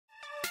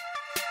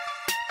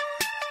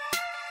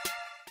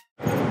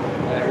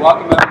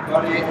Welcome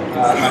everybody.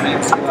 My name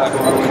is Eli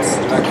Horowitz,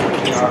 Director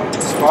of PR with the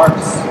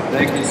Sparks.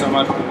 Thank you so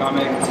much for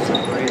coming. This is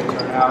a great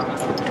turnout.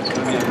 It's going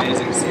to be an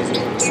amazing season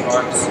for the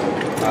Sparks.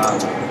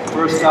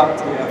 First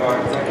up, we have our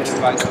Executive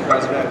Vice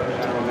President,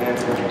 General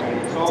Manager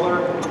Penny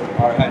Toller,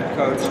 our Head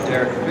Coach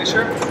Derek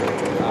Fisher.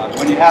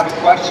 When you have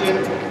a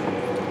question,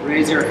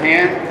 raise your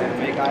hand and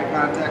make eye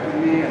contact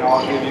with me, and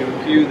I'll give you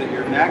a cue that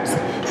you're next.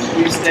 And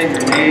please state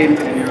your name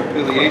and your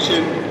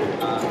affiliation,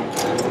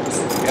 and we'll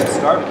just get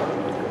started.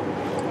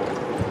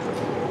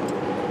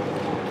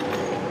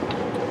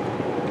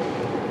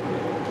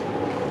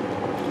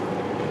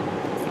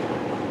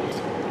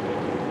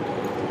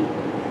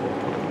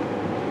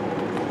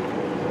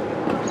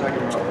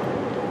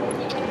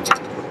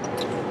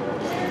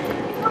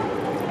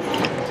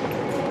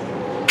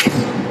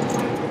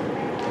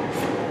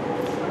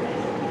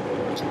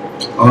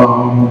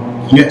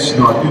 Yes,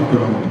 no, I think,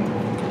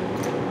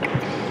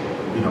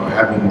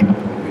 having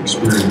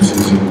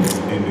experiences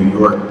in New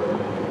York,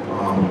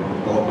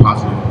 both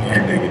positive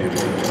and negative,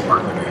 are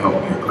going to help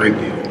me a great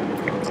deal.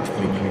 I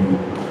think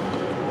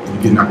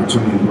you get an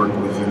opportunity to work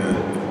within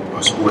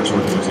a sports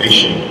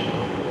organization,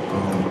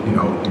 you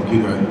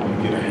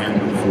get a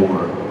handle for,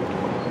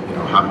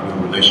 how to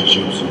build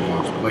relationships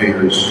amongst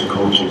players,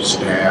 coaches,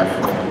 staff,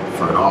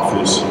 front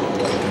office,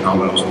 and all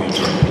those things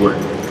are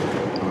important.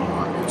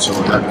 So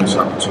having this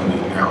opportunity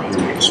now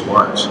here with the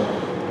Sparks,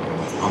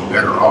 I'm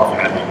better off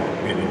having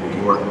been in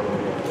New York,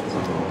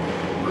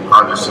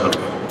 regardless of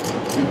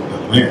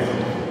the length,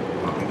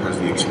 because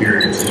the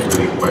experience is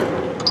really what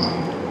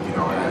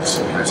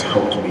has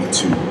helped me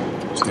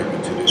to step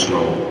into this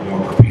role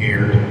more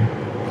prepared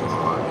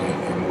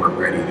and more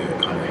ready to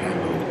kind of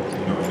handle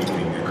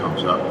anything that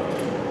comes up.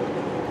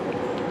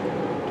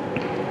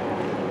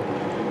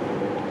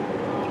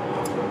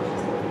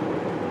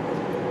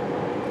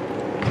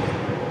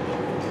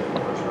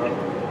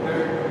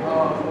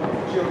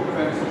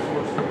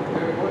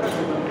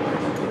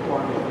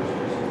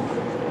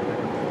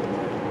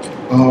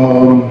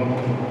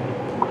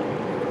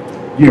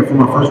 Yeah, for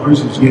my first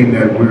preseason game,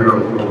 that we're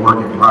a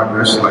work in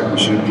progress, like we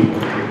should be.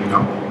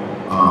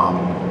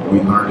 We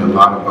learned a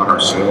lot about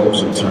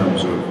ourselves in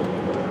terms of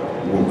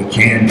what we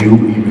can do,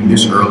 even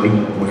this early,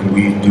 when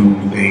we do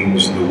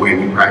things the way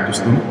we practice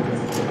them,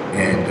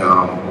 and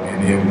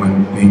then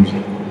when things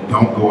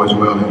don't go as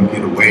well, and you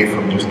get away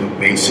from just the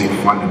basic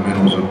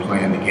fundamentals of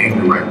playing the game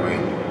the right way,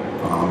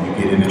 you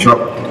get into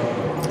trouble.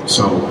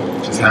 So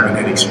just having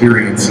that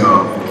experience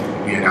of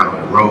being out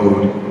on the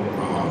road,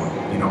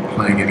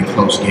 playing in a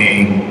close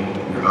game,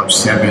 you're up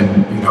 7,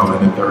 in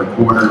the third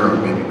quarter or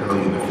maybe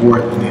early in the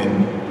fourth, and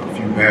then a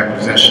few bad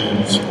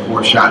possessions,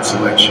 poor shot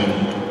selection,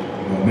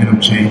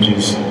 momentum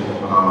changes,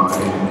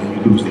 and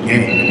you lose the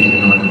game. And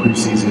even though in the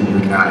preseason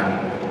you're not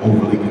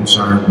overly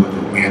concerned with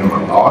a win or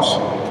a loss,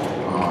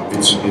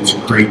 it's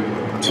great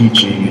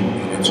teaching,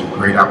 and it's a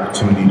great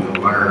opportunity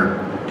to learn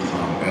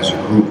as a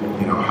group,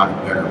 how to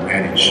better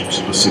manage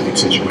specific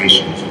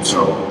situations. And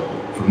so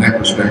from that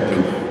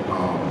perspective,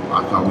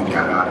 I thought we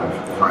got out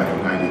of Friday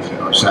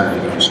night, or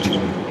Saturday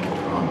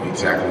night,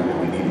 exactly what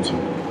we needed to.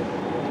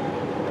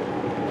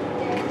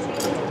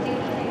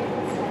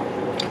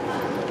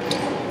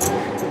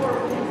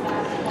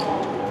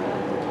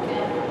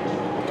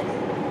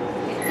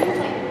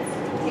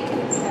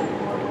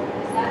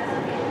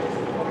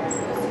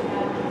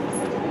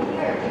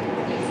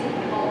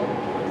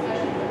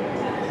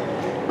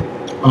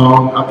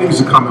 I think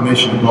it's a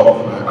combination of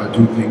both. I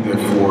do think that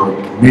for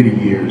many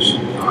years,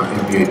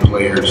 NBA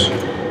players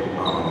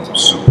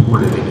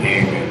supported the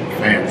game and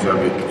fans of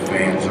it,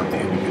 fans of the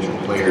individual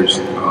players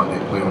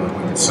that play on the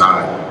women's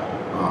side.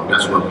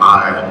 That's where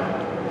my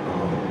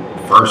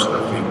first,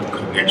 I think,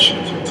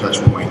 connections and touch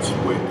points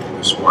with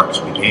the Sparks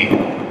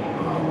began.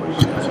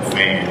 Was as a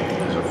fan,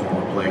 as a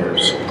former player,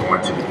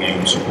 going to the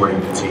game, supporting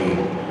the team.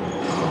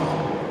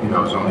 It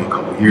was only a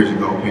couple of years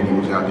ago, Penny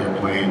was out there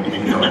playing,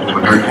 doing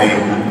her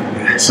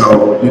thing.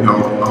 So,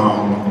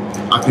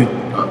 I think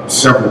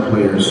several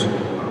players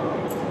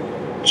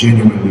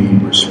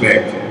genuinely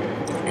respect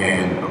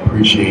and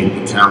appreciate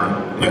the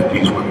talent that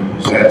these women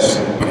possess.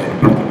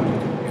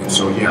 And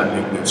so, yeah, I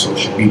think that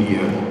social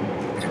media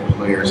and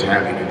players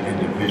having an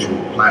individual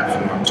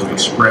platform to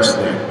express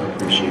that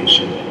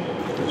appreciation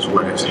is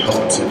what has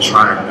helped to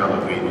try and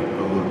elevate it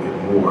a little bit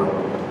more.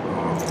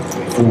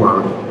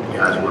 Before,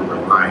 guys were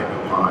relying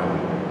upon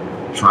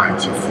trying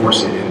to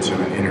force it into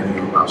an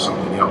interview about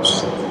something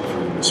else for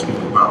them to speak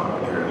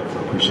about their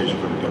appreciation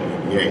for the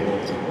WNBA.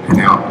 And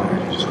now they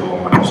can just go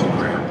on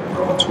Instagram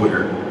or on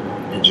Twitter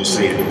and just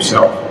say it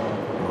himself.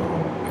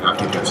 And I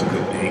think that's a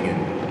good thing. And,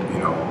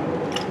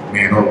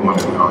 man or woman,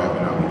 we all have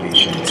an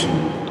obligation to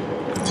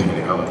continue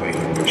to elevate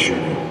and make sure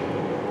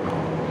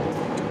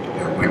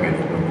that women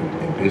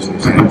in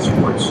business and in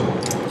sports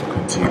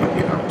continue to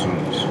get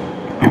opportunities.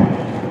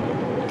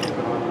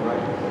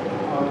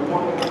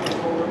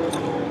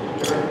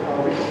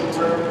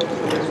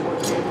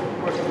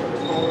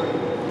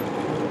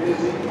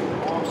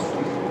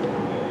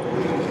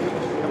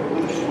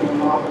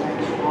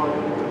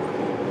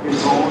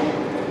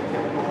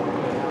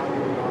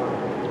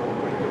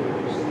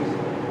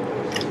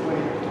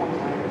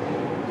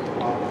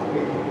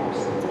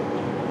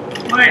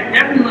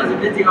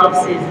 busy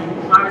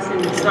offseason. Obviously,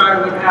 we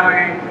started with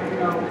hiring,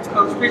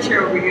 Coach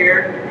Fisher over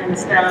here and the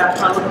staff.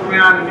 I look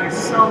around and there's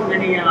so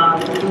many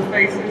new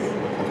faces.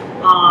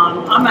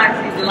 I'm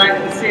actually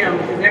delighted to see them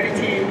because every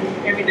team,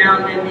 every now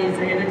and then, needs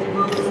an energy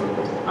boost.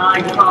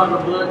 I call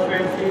it a blood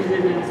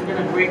transfusion, and it's been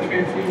a great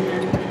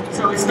transfusion.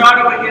 So we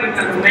started with getting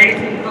an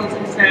amazing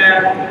coaching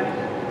staff,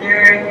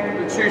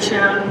 Derek,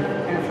 Patricia,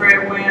 and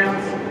Fred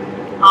Williams.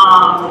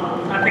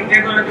 I think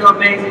they're going to do an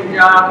amazing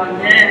job. And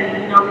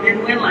then, we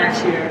didn't win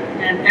last year,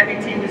 and every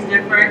team is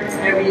different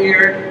every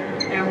year.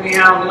 And we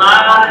have a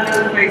lot of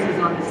new faces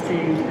on this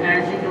team.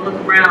 As you can look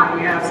around,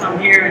 we have some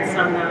here and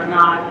some that are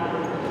not.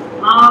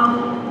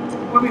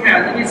 What we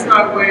have? Let me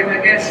start with,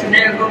 I guess,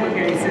 Chanel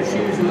Gomez, since she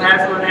was the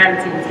last one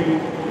added to the team.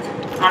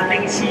 I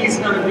think she's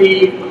going to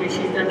be,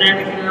 she's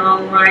dynamic in her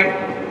own right.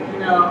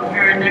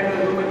 Her and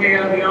Nneka Gomez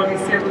are the only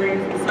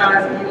siblings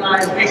besides Eli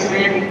and Big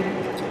Manny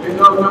that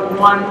goes number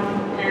one.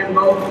 And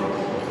both,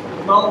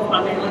 look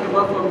at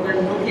both of them,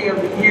 been Rookie of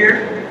the Year.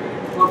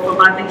 Both of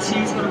them, I think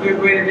she's going to be a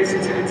great addition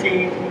to the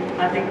team.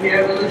 I think the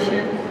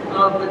evolution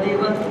of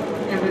Madiba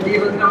and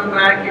Madiba coming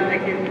back and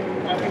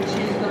I think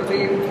she's going to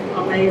be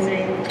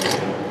amazing.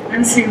 Let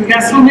me see, we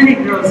got so many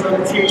girls on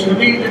the team.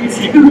 Let me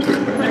see what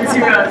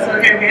else.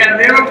 Okay, we have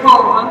Vera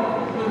Pova,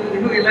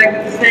 who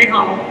elected to stay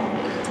home.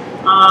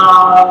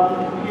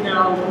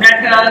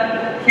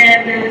 Nneka,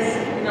 Candace,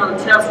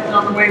 Chelsea's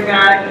on the way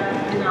back.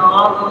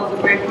 All those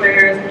are great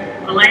players.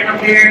 Elena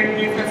Beard,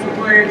 Defensive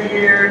Player of the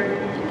Year.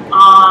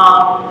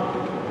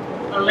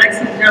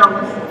 Alexis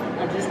Jones,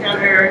 I just got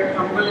her.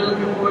 I'm really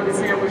looking forward to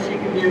seeing what she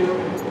can do.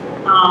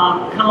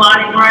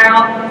 Kalani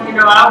Brown,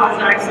 I was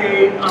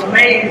actually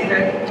amazed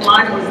that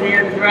Kalani was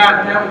there in the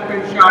draft. That was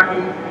pretty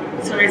shocking.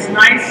 So it's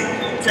nice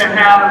to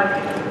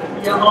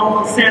have your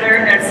own center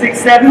at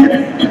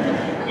 6'7".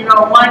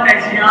 One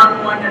that's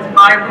young, one that's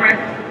vibrant.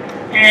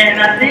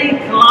 And I think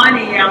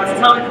Kalani, I was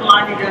telling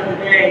Kalani the other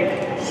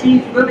day,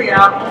 she's really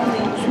our only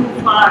true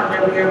 5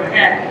 that we ever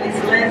had. At least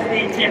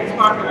Leslie and Candace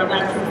Parker are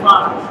not true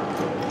 5s.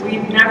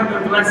 We've never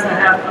been blessed to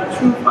have a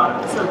true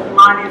 5. So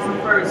Kalani is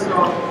the first. So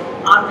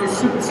I'm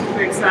just super,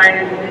 super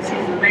excited. And she's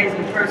an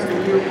amazing person.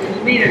 When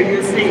you meet her,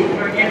 you'll see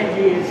her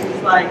energy is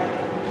just like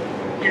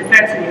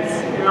infectious.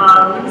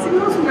 Let me see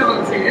what else we got on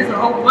the team. There's a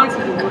whole bunch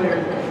of the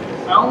players.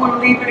 I don't want to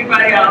leave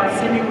anybody out.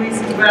 Cindy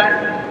Weiss is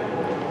back.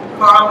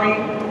 Carly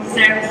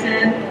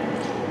Sampson.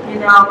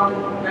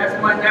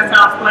 That's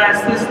our Splash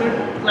sister.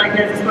 Like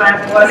there's a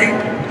Splash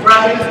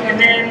brothers. And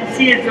then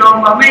she is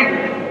joined by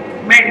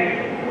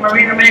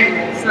Marina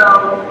Maynard. So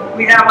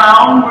we have our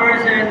own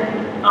version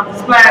of the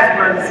Splash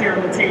Brothers here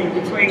on the team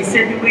between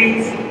Cindy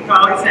Weiss,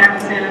 Carly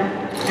Sampson,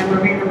 and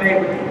Marina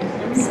Maynard.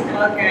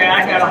 Okay,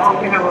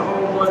 we have a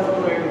whole bunch of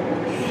players.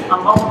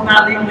 I'm hoping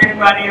not leaving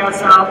anybody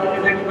else out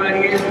because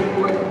everybody is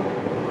important.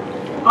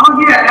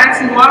 Oh yeah,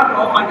 Ashley Walker,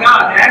 oh my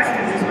God,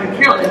 Ashley's just been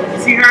killing. Did you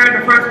see her in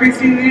the first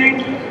preseason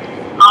game?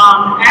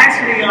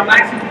 Ashley, I'm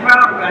actually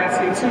proud of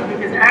Ashley too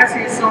because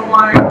Ashley is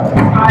someone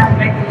who tried to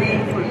make the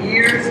league for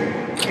years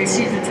and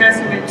she's a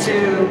testament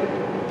to,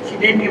 she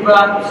didn't give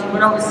up, she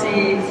went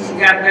overseas, she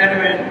got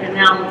better and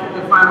now look at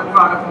the final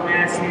product from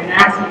Ashley. And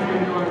Ashley's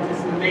been doing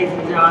just an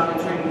amazing job in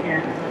training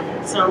camp.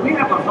 So we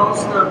have a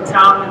host of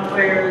talented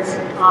players.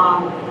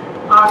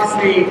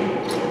 Obviously,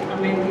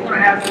 we're going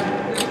to have some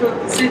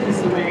difficult decisions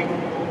to make.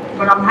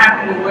 But I'm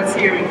happy with what's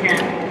here in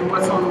camp and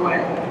what's on the way.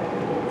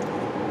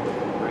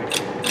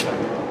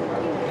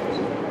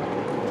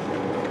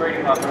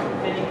 Brady, can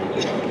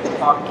you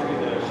talk through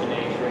the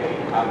Shanae trade,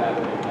 how that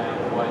went down,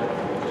 what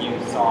you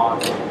saw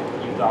that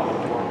you thought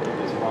would work with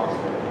this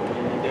roster?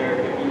 And then Derek,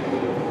 if you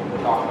could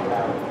talk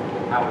about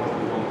how it's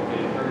going to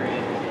fit her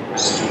in and how you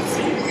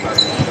see it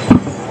starting.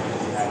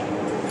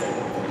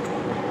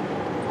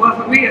 Well,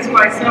 for me, it's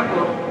quite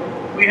simple.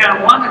 We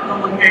have one at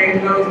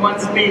Gomez who goes one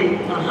speed,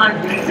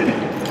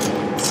 100.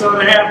 So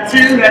to have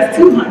 2, that's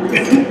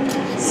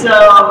 200. So,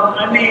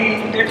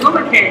 the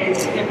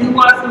Gomez, if you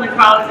watch them in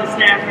college at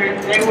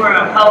Stanford, they were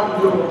a hell of a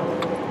duel.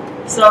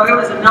 So it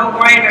was a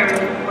no-brainer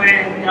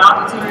when the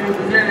opportunity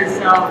presented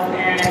itself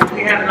and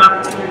we had an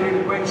opportunity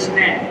to bring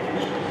Shanae.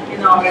 If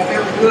it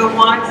was good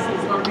once,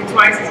 it's going to be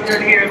twice as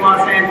good here in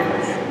Los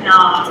Angeles.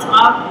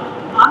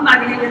 I'm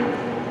not even,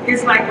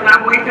 it's like when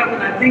I wake up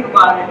and I think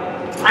about it,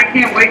 I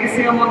can't wait to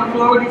see them on the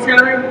floor with each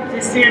other,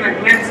 just seeing a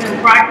glimpse in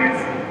practice.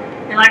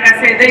 And like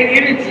I said, their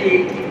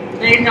energy,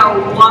 they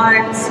know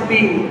one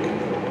speed,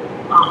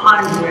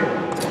 100.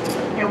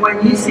 And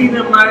when you see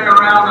them running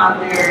around out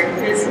there,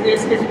 it's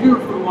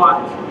beautiful to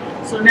watch.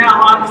 So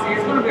now, obviously,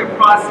 it's going to be a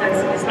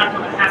process, and it's not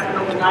going to happen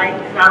overnight,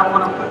 because I don't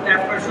want to put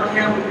that pressure on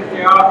them, because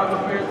there are other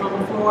players on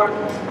the floor.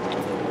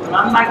 But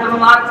I'm not going to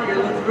lie to you,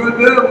 it looks real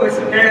good with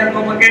Chanel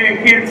Gomez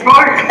and Candace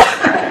Parker.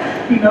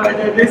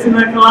 They're missing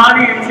the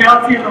Kalani and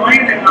Chelsea and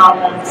Elena and all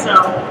that. So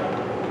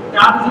the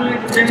opportunity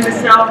presented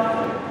itself,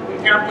 we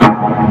jumped up,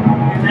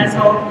 and let's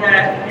hope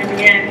that in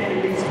the end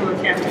it leads to a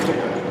championship.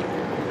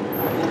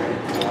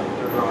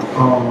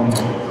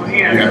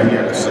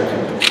 Yeah, a second.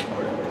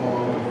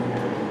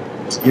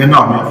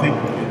 I think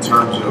in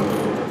terms of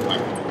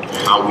like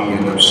how we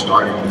end up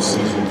starting the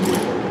season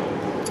with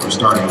the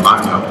starting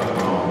lineup.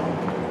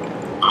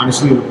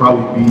 Honestly, it'll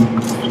probably be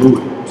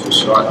fluid to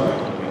start with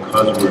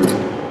because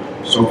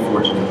we're so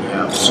fortunate to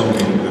have so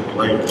many good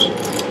players.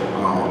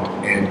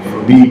 And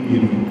for me,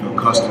 getting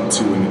accustomed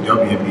to in the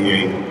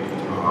WNBA,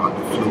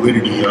 the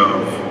fluidity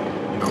of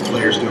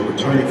players still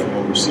returning from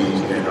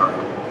overseas that are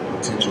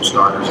potential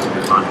starters in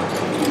their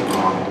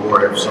lineup,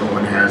 or if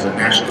someone has a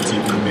national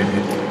team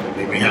commitment,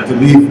 they may have to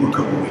leave for a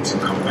couple of weeks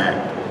and come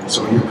back.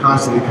 So you're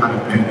constantly kind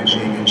of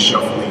managing and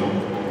shuffling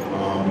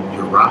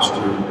your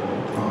roster,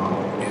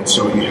 and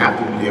so you have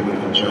to be able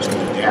to adjust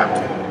and adapt.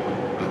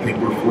 And I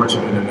think we're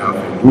fortunate enough,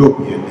 and will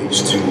be at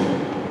least, to,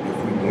 if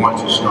we want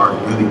to start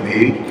really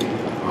big,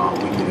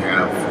 we can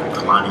have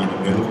Kalani in the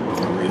middle,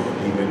 or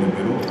Eva in the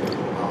middle,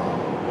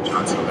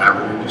 Johnson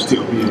Lavender can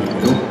still be in the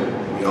middle.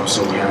 We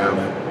also have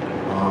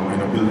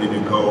an ability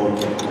to go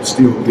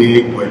still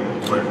big, but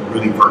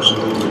really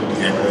versatile with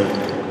Neka,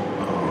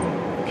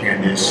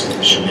 Candace,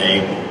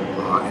 Shanae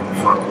in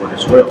the front court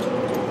as well.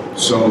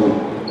 So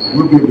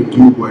we'll be able to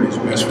do what is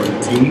best for the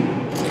team,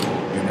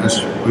 and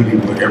that's really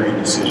what every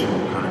decision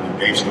will kind of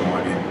be based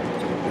on.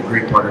 And the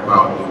great part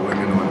about the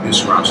women on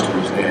this roster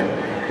is that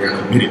they're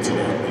committed to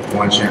that. They've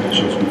won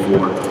championships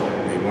before,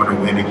 they want to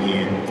win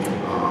again,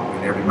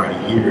 and everybody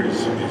here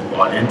is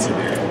bought into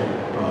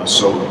that.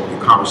 So the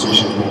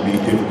conversations won't be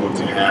difficult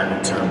to have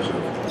in terms of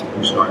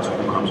who starts and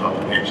who comes off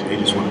the bench. They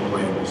just want to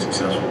play and be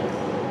successful.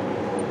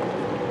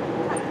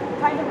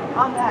 Kind of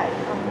on that,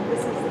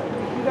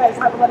 you guys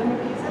have a lot of new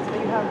pieces, but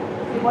you have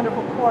a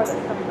wonderful core that's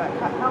coming back.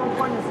 How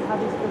important is it to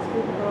have this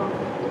group of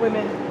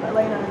women,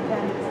 Elena and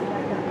Candace, and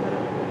that kind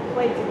of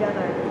play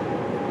together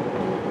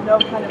and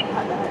kind of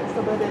have that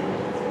solidity,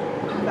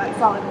 that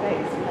solid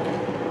base?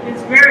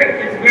 It's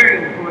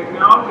very important.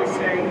 I always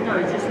say,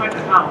 it's just like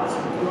a house.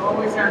 You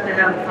always have to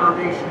have a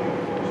foundation.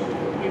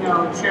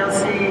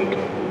 Chelsea,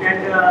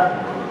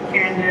 Neka,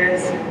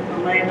 Candace,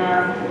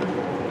 Elena,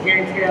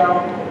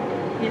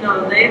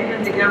 Jantel, they've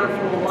been together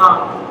for a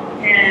while.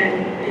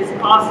 And it's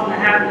awesome to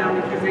have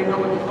them because they know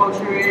what the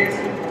culture is.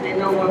 They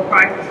know what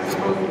practice is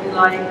supposed to be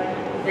like.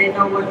 They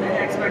know what the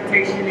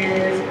expectation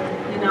is.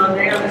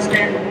 They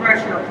understand the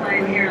pressure of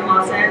playing here in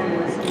Los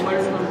Angeles and what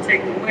it's going to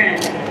take to win.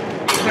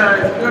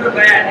 Because good or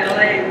bad,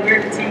 LA,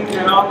 we're the team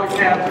that always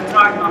have the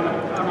target on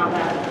our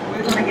back.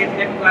 We're going to get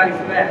everybody's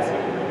best.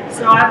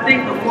 So I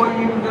think before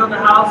you even build a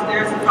house,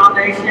 there's a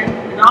foundation.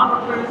 And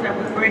all the players that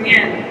we bring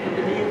in,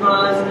 the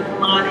Divas, the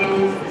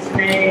Kamanis, the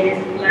Snays,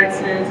 the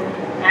Lexes,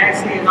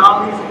 Ashley, and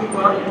all these group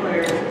of other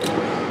players,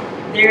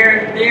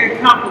 they're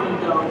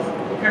complement those.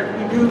 Because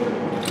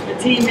the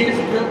team is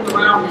built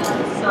around them.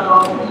 So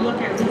we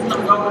look at who's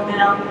going to go with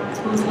them,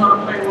 who's going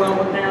to play well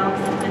with them.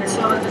 And it's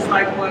sort of just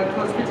like what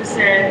Coach Fisher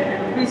said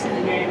in the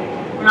preseason game.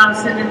 When I was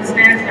sitting in the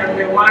stands the other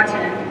day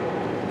watching,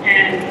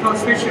 and Coach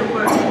Fisher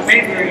put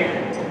Baker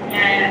in,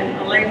 and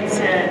a lady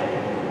said,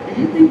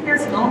 "Do you think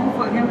that's normal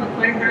for him to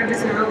play her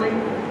this early?"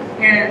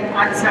 And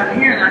I just sat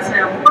here and I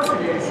said, "Of course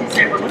it is." She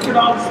said, "But look at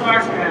all the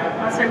stars you have."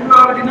 I said, "We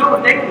already know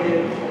what they can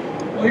do.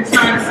 We're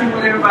trying to see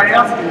what everybody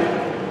else can do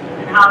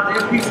and how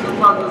their piece of the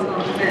puzzle is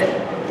going to fit."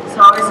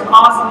 So it's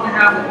awesome to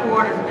have a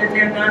core that's been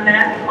there, done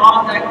that.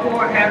 All that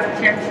core has a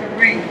championship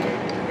ring.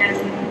 And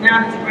now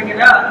that you bring it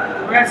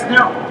up, the rest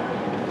know.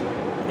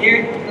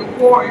 The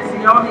core is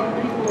the only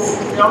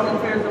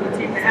players on the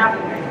team that have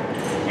the ring.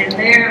 And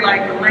they're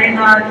like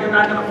Elena, you're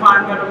not going to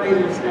find better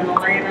leaders than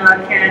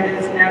Elena,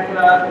 Candace,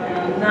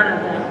 Neka, none of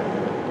them.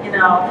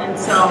 And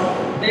so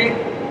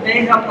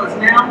they help us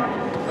now,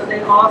 but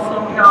they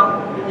also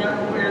help the young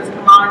players,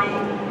 Kamani,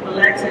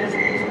 Alexis,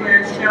 these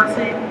players,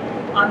 Chelsea,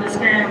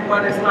 understand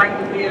what it's like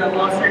to be a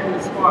Los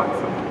Angeles Sparks.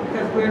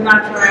 Because we're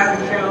not your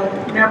average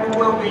show, never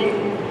will be.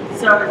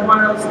 So it's one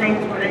of those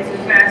things where they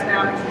just pass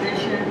down the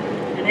tradition.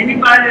 And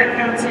anybody that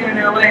comes here in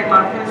LA,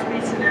 my first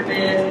speech to them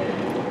is,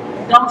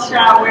 don't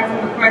shy away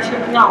from the pressure.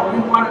 No, we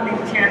want to be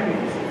the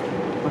champions.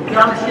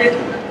 Relish it,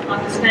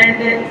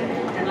 understand it,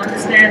 and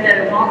understand that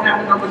it won't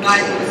happen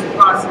overnight, but it's a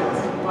process.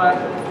 But,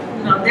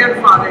 they're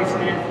the foundation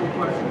to answer the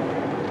question.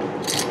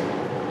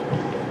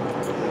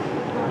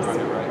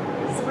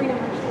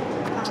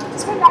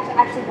 Just going back to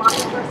actually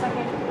watching for a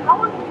second, how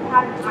long have you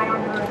had an eye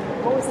on her?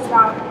 What was it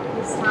about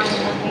this time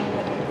working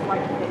that made you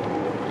like it?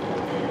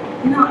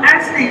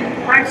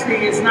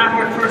 Actually, it's not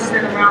her first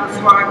stint around the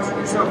Sparks.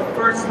 It's her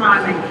first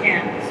time in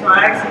camp. So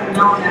I actually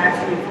known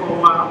Ashley for a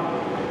while.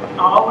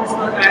 I always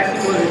thought Ashley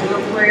was a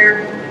good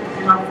player,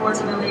 and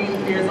unfortunately,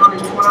 there's only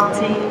 12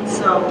 teams.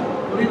 So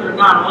believe it or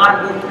not, a lot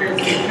of good players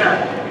get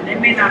cut, and they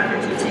may not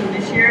fit your team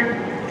this year,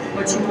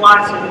 but you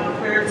watch them. The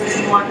players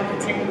just want to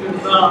continue to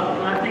develop.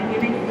 And I think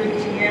any good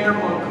GM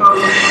or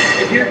coach,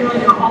 if you're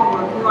doing your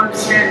homework, you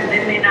understand that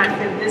they may not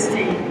fit this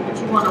team, but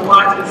you want to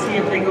watch and see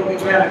if they go get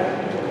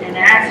better. And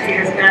Ashley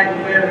has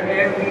gotten better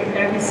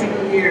every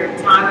single year,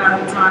 time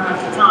after time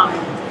after time.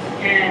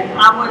 And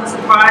I wasn't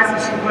surprised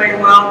that she played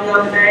well the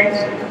other day.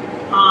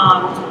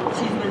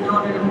 She's been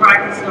doing it in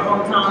practice the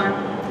whole time.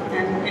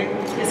 And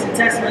it's a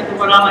testament to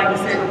what I like to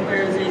say to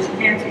players is you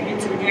can't get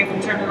to the game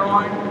and turn it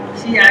on.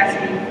 She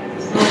actually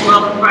is doing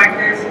well in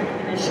practice,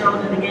 and it shows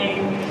in the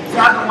game. So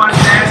I've been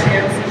watching Ashley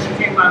ever since she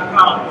came out of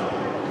college.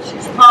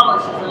 She's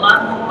polished. She's a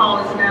lot more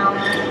polished now.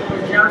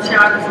 Her jump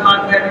shot is a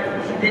lot better.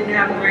 She didn't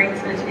have the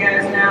range that she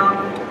has now,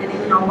 and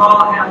even her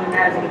ball handling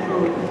has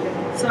improved.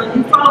 So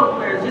you follow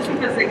players. Just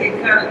because they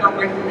get cut or don't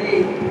make the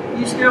league,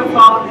 you still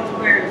follow these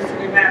players to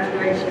their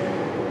maturation.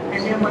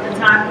 And then when the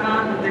time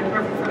comes, if they're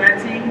perfect for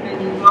that team, then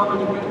you go and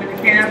you bring them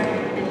into camp,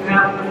 and you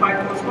have them to fight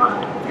for a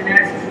spot. And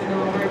that's just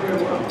doing very, very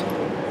well.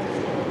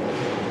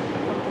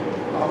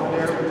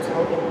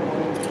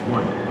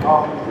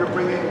 You're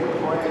bringing a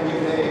brand new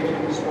name to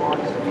the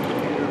Sparks,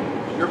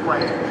 your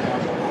brand,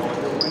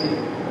 you're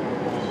winning.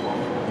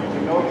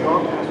 You know the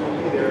offense will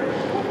be there.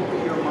 What will be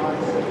your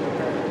mindset to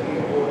prepare the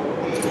team for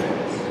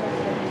defense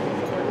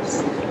this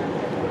season?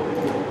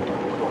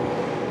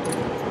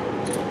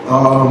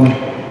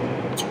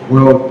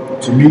 Well,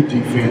 to me,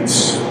 defense,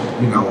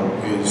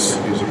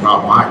 is about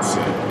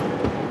mindset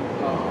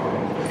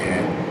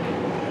and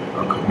a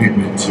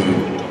commitment to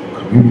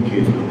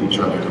communicating with each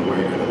other in a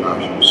way that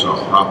allows you to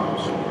solve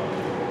problems.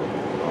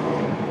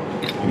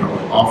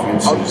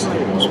 Offense is the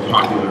most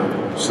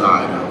popular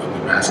side of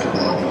the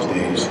basketball these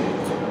days.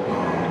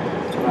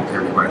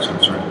 Everybody's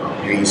concerned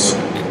about pace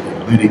and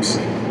analytics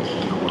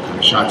and what kind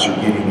of shots you're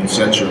getting,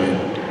 etc. And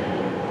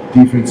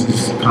defense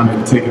is kind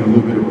of taking a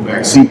little bit of a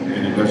back seat,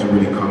 and it doesn't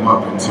really come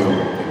up until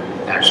it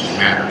actually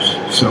matters.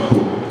 So,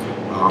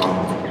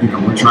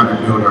 we're trying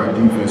to build our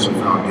defensive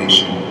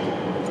foundation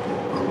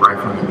right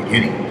from the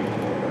beginning.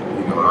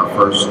 Our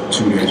first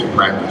 2 days of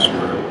practice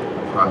were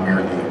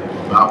primarily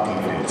about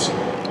defense.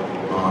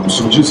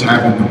 So just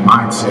having the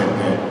mindset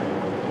that,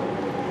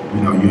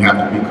 you have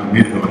to be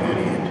committed on that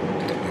end.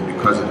 And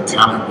because of the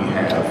talent we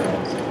have,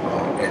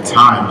 at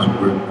times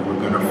we're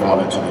going to fall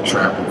into the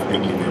trap of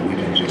thinking that we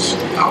can just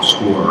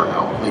outscore or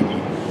outplay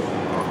people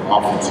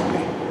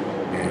offensively.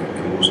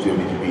 And we'll still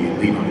need to be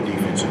elite on the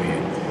defensive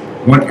end.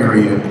 One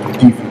area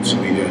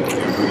defensively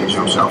that really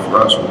jumps out for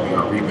us would be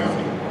our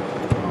rebounding.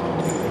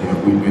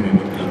 We've been in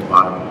the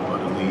bottom of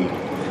the league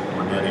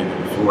on that end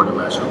of the floor the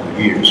last couple of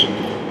years.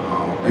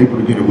 Able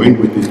to get away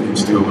with it and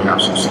still have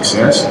some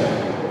success,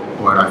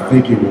 but I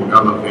think it will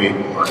elevate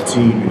our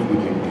team if we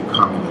can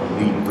become an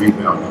elite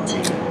rebounding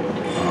team,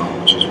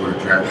 which is where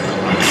drafting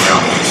on the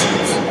ground makes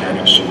sense.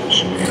 Adding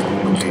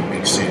Shanae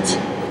makes sense,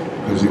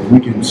 because if we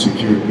can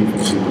secure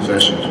defensive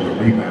possessions with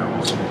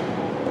rebounds,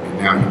 and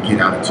now you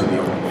get out into the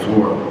open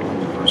floor with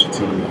the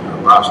versatility in our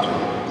roster,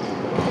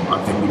 I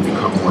think we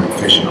become more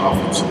efficient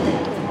offensively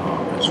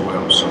as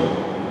well. So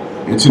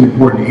it's an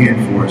important end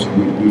for us, and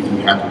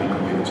we have to be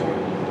committed to it.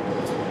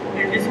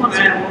 And just want to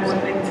add one more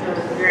thing to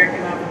Derek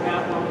and I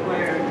forgot one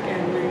player.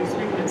 And when you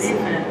speak of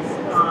defense,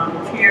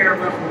 Tierra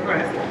rough and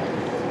press.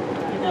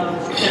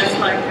 That's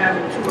like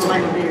having two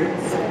Elena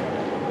Beards.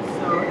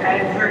 So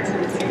adding her to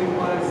the team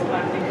was,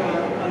 I think,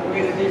 a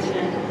great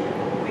addition,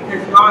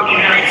 because you're all going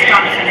to have to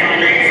stop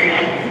somebody.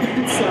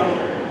 So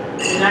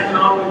you're not going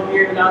to always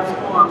be able to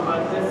outscore them,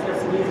 but that's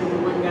just the reason we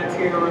wouldn't got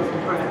Tierra rough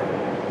and press.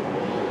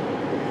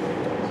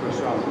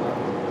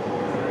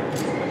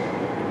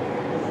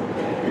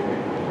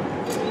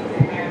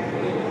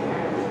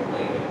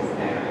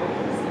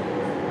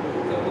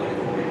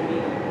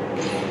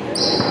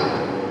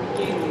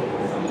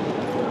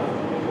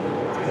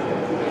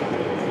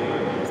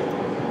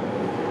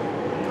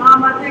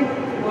 I think,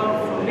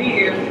 for me,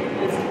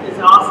 it's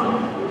awesome,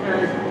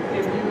 because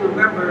if you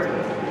remember,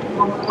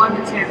 when we won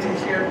the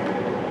championship,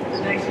 the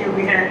next year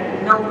we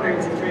had no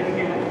players in training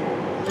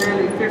camp.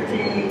 Literally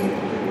 15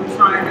 people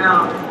trying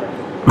out.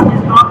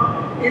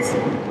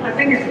 I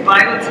think it's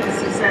vital to the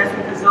success,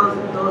 because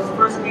those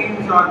first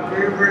games are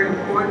very, very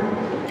important.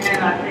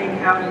 And I think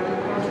having a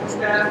good coaching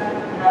staff,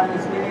 having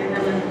as many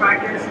of them in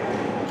practice,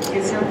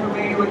 gets them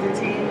familiar with the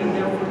team and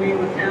them familiar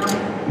with them.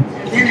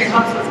 And then it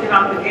helps us get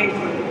out the gate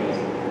quickly.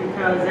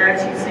 Because as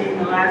you've seen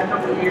the last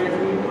couple of years,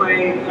 we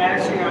played,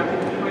 last year I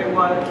think we played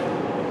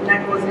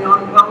Neck was the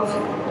only post.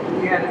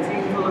 We had a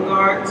team full of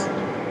guards.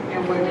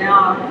 And we're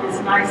now, it's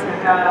nice to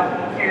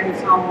have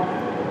Candace home.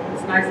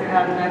 It's nice to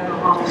have Neck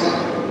home.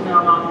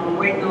 We're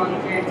waiting on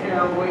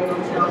Cantel, we're waiting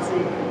on Chelsea.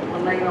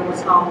 Elena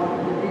was home.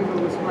 The Diva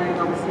was playing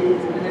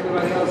overseas. And then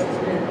everybody else has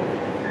been,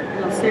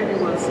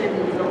 Sydney was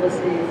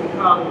overseas. And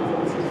Carly was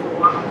overseas for a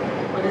while.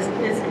 But it's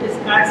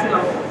actually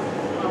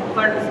a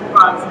pleasant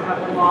surprise to have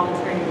them all in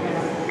training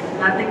camp.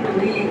 And I think the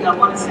league, I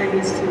want to say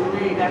this to the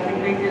league, I think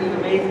they did an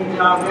amazing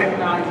job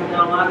recognizing that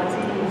a lot of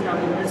teams have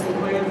been missing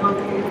players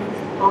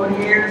over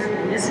the years,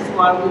 and this is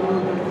why we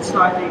moved them to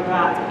start they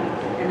got.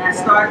 And that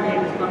start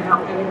date is going to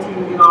help every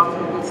team get off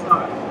to a good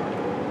start.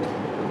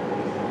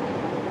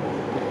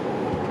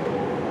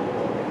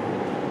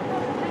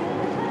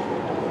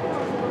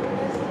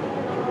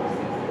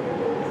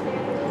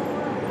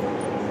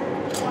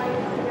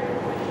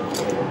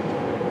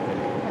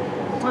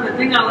 Well, the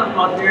thing I love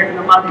about Derek, and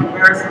I'm about to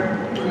embarrass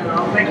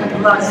him, make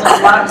him blush. So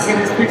I get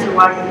his picture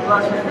while he's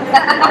blushing.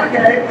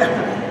 Okay?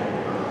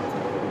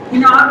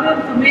 I've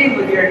been familiar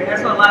with Derek.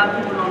 That's what a lot of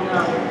people don't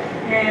know.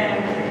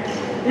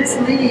 And this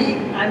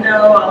league, I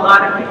know a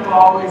lot of people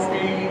always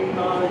think, you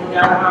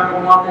gotta hire a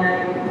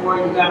woman, or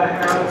you gotta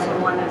hire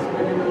someone that's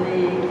been in the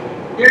league.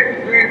 Derek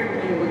is very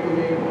familiar with the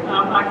league.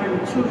 I can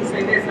truly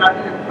say this, I've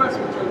been impressed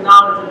with your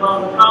knowledge of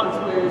all the college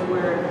players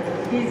where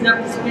he's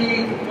up to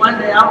speed. One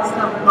day I was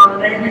stumbling on a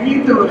name and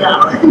he threw it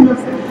out.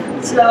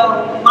 So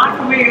my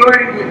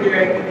familiarity with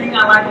Derek, the thing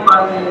I like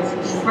about him is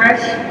he's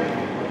fresh,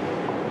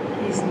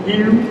 he's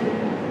new,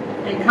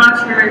 and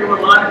contrary to what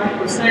a lot of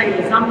people say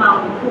is I'm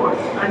not on the court.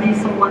 I need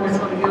someone that's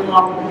going to get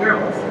along with the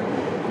girls.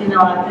 You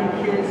know, I think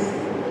his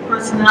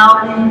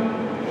personality,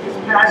 his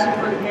passion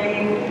for the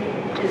game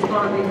is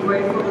going to be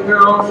great for the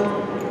girls.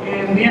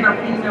 And being a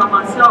female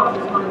myself,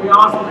 it's going to be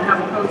awesome to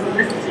have a coach to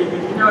listen to.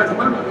 Because, you know, as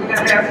women, we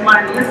got to have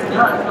somebody to listen to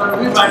us, so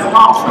we like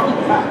along.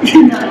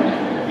 You know,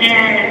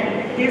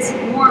 and it's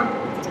warm.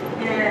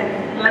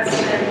 And let's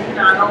say, you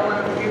know, I don't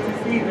want to forget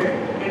this either.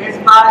 And it's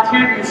 5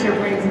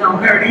 championship rings don't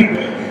hurt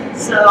either.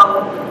 So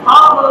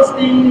all those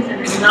things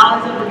and his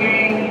knowledge of the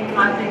game,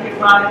 I think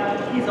about it.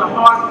 He's a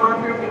hard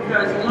worker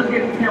because you look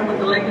at him with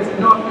the Lakers and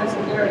no offense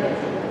to Derek,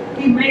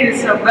 he made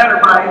himself better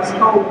by his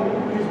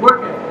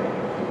work ethic.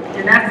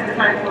 And that's the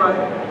type of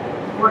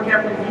work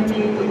ethic you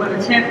need to win a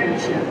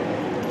championship.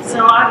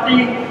 So I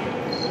think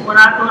when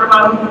I thought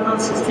about who to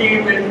coach this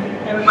team, and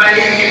everybody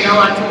didn't know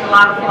I took a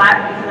lot of flack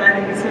because I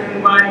didn't consider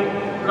anybody.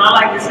 But I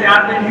like to say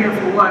I've been here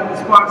for what? The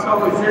Sparks'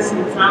 whole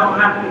existence. I don't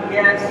have to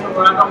guess,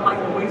 or I don't like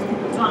to waste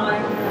people's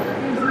time.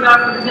 He's the guy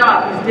for the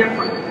job. He's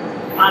different.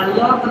 I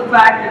love the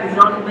fact that he's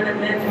only been in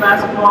men's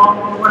basketball.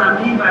 And what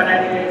I mean by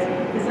that is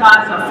his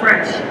eyes are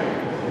fresh.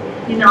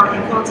 You know, he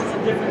coaches a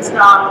different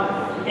style.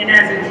 And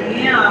as a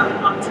GM,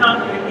 I'm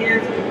telling you, it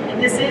gives,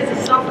 and this is a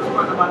selfish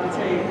one I'm about to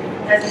tell you,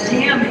 as a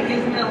GM, it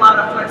gives me a lot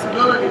of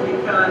flexibility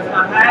because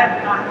I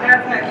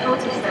have had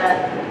coaches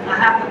that I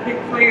have to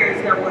pick players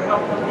that will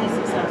help them be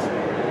successful.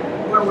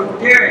 Where with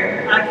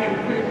Derek, I can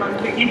pretty much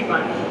pick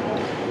anybody.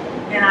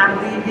 And I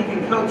believe he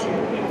can coach you.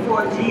 And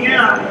for a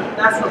GM,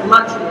 that's a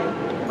luxury.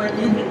 But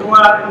you can go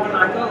out and be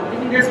like, oh,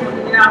 give me this one,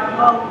 give me that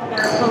one, oh,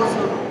 as opposed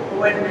to,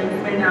 well, wait a minute,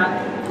 you may not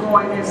go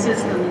in their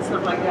system and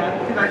stuff like that.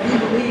 Because I do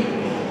believe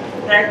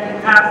that you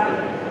have to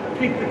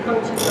pick the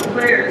coaches and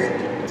players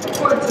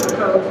according to the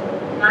coach,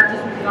 not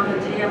just because I'm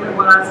the GM and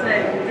what I say,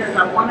 because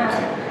I want to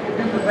give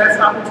them the best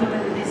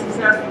opportunity to be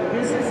successful.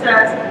 His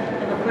success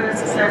and the player's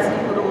success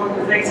equal the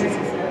organization's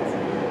success.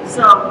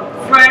 So,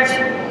 fresh,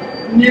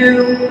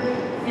 new,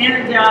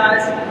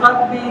 energized,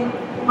 upbeat,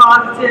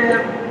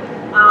 positive.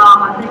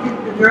 I think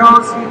the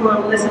girls, he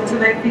will listen to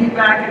their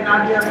feedback and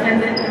not be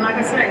offended. And like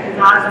I say, his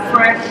eyes are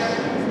fresh.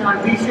 He's not a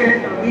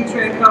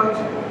retread coach.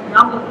 And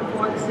I'm looking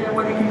forward to seeing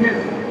what he can do.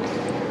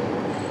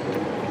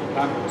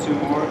 Time for 2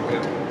 more.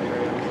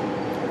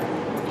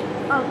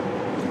 I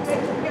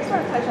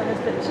sort of touched on this,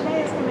 but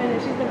Shanae has come in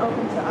and she's been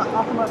open to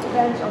I'll come off the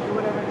bench, I'll do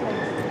whatever it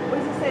takes. What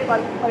does it say about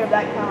a player of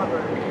that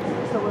caliber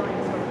who's so willing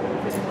to sort of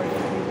fit in where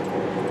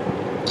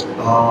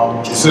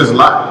It says a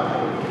lot.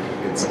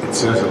 It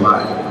says a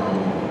lot.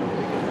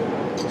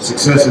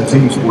 Success in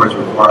team sports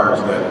requires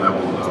that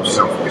level of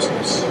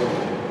selflessness.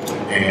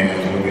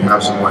 And when you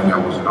have someone that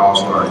was an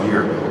all-star a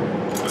year ago,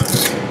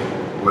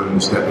 willing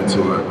to step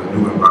into a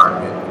new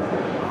environment,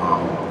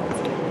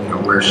 you know,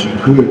 where she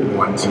could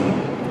want to,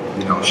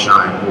 you know,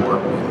 shine more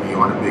and be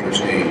on a bigger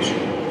stage,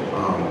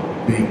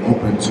 being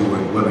open to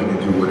and willing to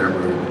do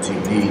whatever the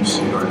team needs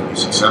in order to be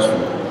successful.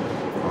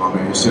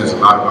 And it says a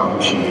lot about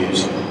who she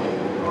is.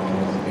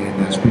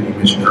 And as Penny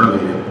mentioned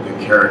earlier, the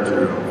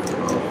character of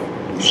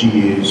who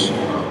she is,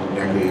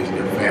 is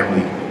their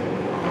family,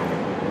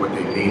 what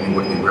they mean and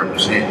what they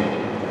represent.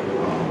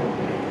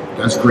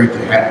 That's great to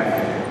have.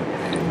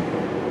 And,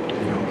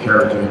 you know,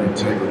 character and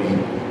integrity,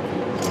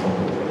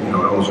 you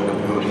know, those are the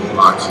building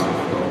blocks of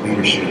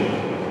leadership.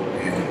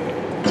 And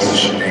both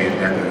Shanae and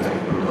Becca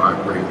provide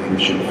great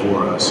leadership for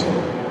us. And,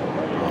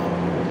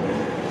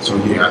 so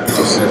yeah, I think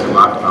it says a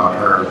lot about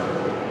her.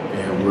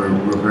 And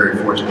we're very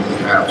fortunate to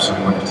have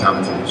someone as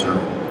talented as her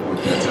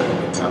with that type of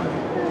mentality.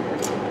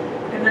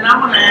 And then I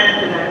want to add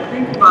to that.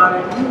 Think about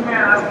it. You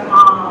have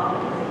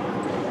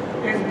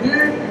as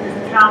good and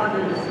as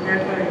talented as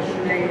Becca and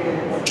Shanae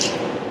is.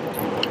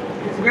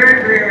 It's very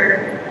rare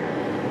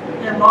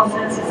in most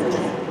instances.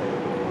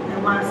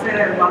 And when I say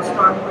that about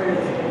star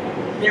players,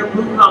 they're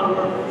blue collar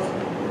workers.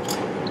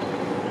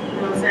 You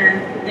know what I'm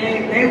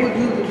saying? They would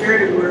do the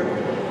dirty work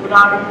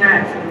without even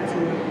asking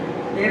to it.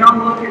 They don't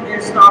look at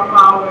their star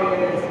power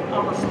as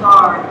I'm a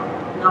star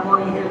and I'm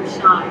only here to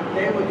shine.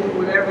 They would do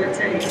whatever it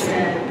takes.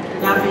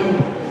 And I mean,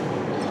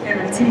 in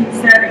a team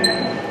setting,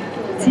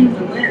 the team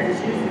to win is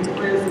usually the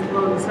players who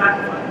willing to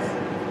sacrifice.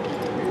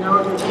 And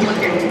those are team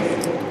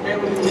games. They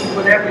would do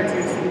whatever it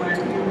takes to win,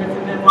 even if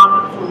it meant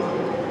walking the floor.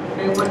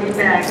 They wouldn't be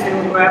back, they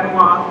would grab them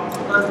off.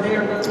 Because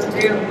they're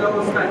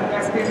those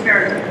that's their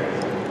character.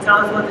 Tell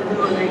us what to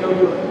do and they go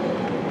do it.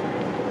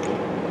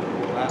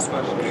 Last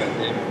question, we got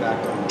David back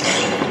on.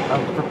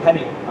 For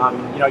Penny,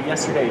 you know,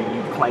 yesterday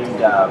you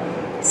claimed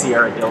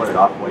Sierra Dillard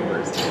off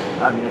waivers.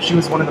 You know, she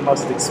was one of the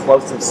most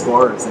explosive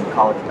scorers in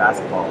college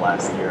basketball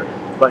last year.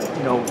 But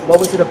you know, what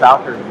was it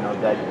about her, you know,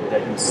 that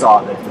you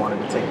saw that you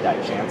wanted to take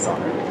that chance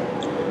on her?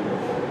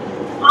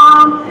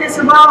 It's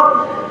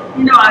about,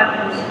 you know,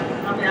 I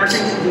think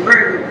she's a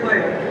very good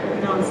player.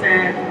 You know, know what I'm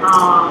saying?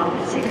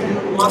 She can do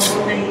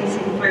multiple things. She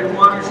can play the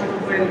 1, she can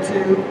play the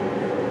 2.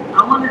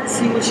 I wanted to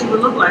see what she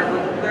would look like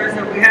with the players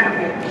that we have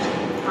here.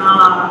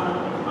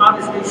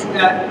 Obviously,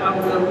 I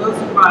was a little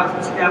surprised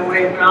when she got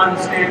waived, but I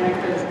understand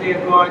because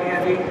they're guard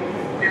heavy.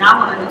 And I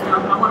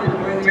wanted to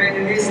bring her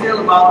in, and it's still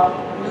about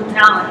new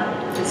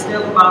talent. It's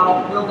still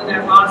about building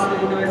that roster.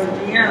 You know, as a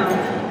GM,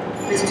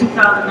 this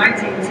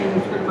 2019 team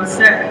is pretty much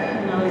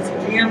set. You know, it's a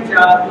GM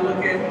job to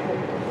look at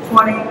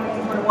 20,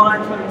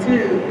 21,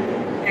 22,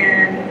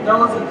 and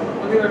those are,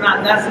 believe it or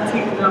not, that's the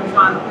team that I'm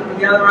trying to put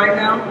together right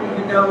now,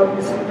 even though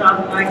it's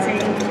 2019,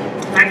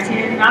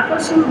 and I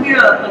thought she would be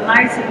a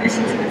nice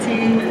addition to the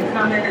team and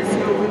come in and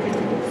see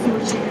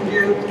what she can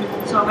do.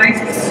 So I'm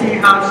anxious to see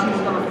how she's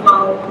going to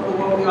flow with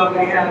what we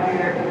already have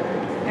here.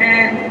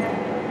 And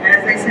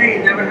as they say,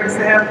 it never hurts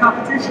to have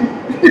competition.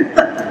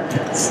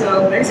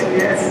 So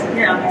basically,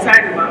 I'm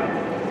excited about it.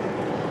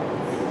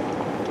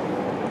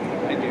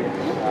 Thank you.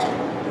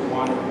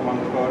 One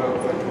photo.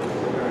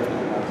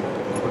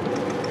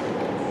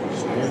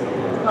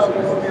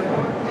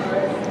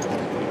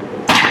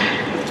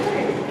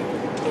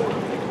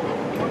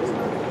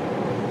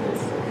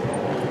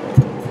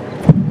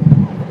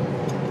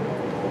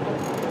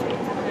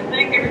 And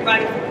thank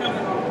everybody for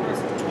coming on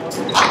first.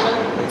 I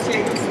really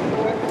appreciate the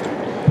support.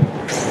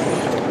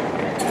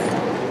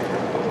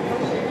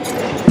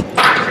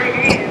 Shake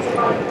hands.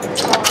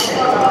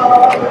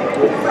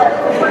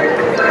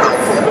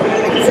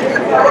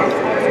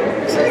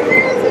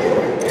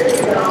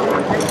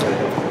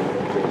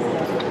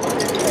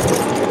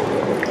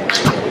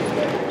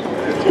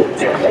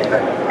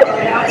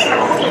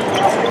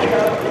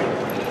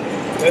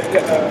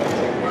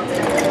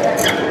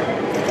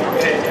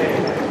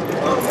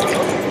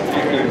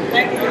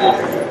 Thank you.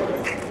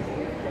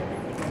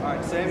 All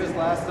right, same as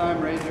last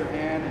time, raise your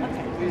hand,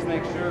 and please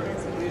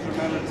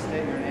remember to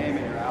state your name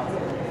and your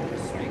outfit.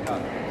 Just speak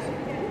up.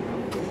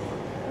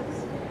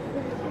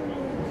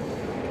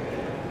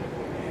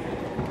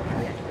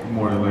 Good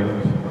morning,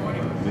 ladies.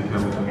 Nick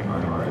Hamilton,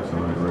 IRS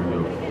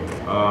Radio.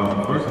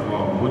 First of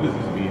all, what does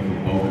this mean for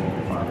both of you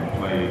to finally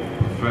play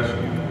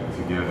professionally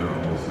together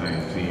on the same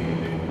team? And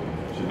then,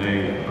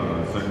 Sinead,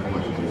 second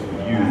question is for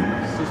you.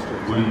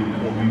 What do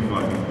you feel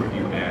like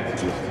you add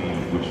to this team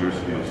with your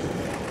skill set?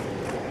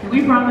 Can we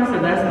promise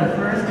that that's the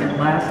first and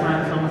last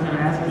time someone's going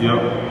to ask us? Yep,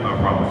 I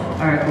promise.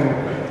 All right, cool.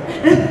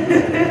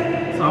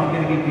 So I'm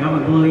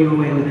gonna blow you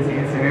away with this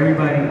answer.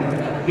 Everybody,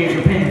 get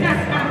your pens.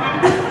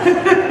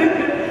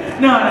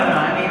 No. I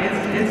mean,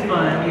 it's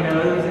fun. You know,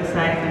 it was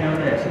exciting to know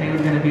that Sinead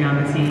was going to be on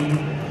the team.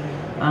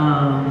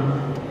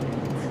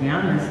 To be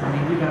honest, I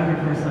mean, we got her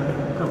for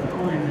a couple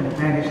coins and a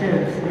bag of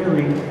chips,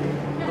 really.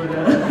 But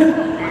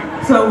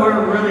so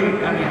we're really,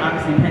 I mean,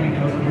 obviously Penny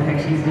knows what the heck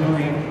she's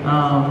doing,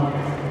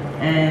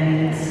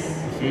 and it's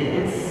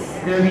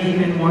going to be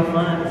even more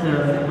fun to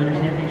win a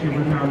championship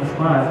with her on the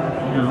squad.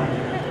 You know,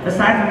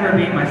 aside from her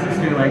being my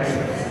sister, like.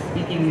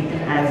 Speaking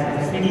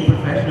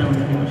professionally,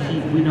 you know,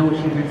 we know what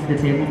she brings to the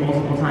table.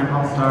 Multiple-time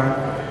All-Star,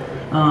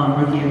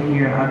 Rookie of the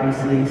Year,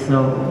 obviously.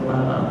 So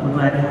we're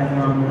glad to have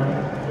her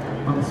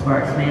on the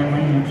Sparks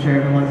family. I'm sure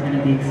everyone's going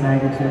to be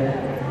excited to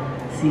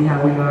see how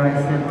we are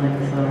as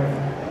siblings. So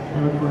I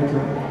look forward to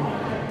it.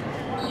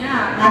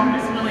 Yeah, I'm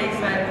just really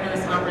excited for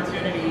this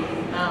opportunity.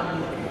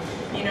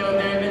 You know,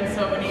 there have been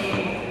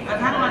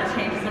I've had a lot of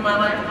changes in my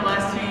life in the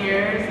last 2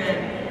 years, and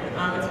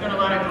it's been a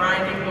lot of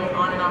grinding both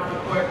on and off the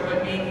court,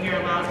 but being here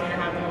allows me to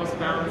have the most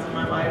balance in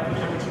my life, which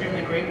I'm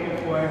extremely grateful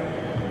for.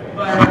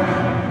 But,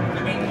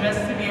 I mean, just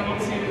to be able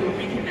to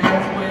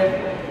reconnect with,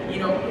 you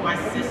know, my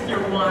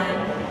sister won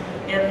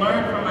and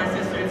learn from my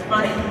sister. It's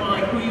funny, people are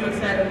like, who you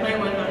excited to play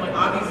with? I'm like,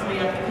 obviously,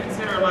 I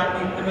consider a lot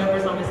of the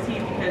members on this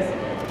team because,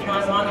 you know,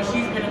 as long as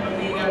she's been in the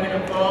league, I've been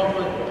involved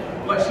with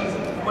what she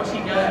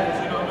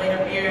does. You know, Elena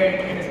Beard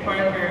and Candace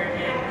Parker,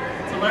 and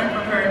to learn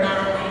from her, not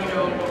only, you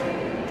know,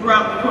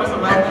 throughout the course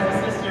of life as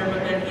a sister,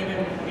 but then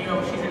even, you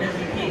know, she's an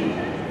MVP.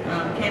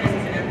 Candace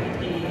is an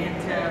MVP, and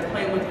to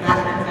play with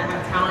veterans that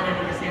have talent and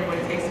understand what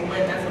it takes to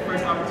win, that's the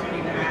first opportunity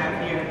that I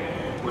have here,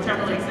 which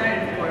I'm really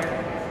excited for.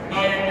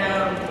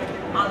 And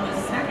on the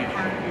second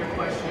half of your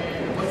question,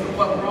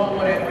 what role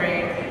would I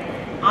bring?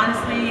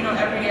 Honestly, you know,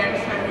 every day I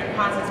just try to bring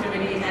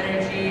positivity,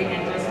 energy,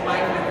 and just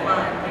life and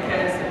fun,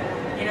 because,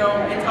 you know,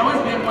 it's always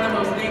been one of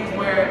those things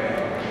where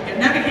if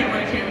Never can't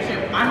win a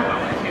championship, I hope I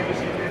win a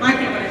championship. If I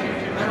can't win a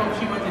championship, I hope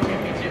she wins a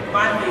championship.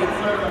 Finally, it's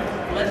sort of like,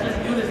 let's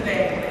just do this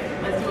thing.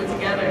 Let's do it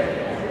together.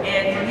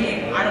 And for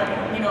me, I don't,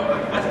 you know,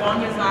 as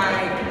long as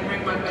I can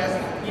bring my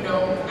best, you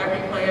know, every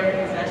play, every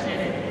possession,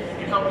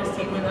 and help this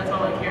team win, that's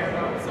all I care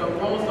about. So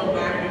roles don't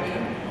matter to me.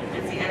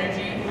 It's the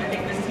energy. I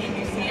think this team,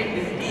 you see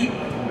it, is deep.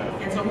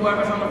 And so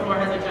whoever's on the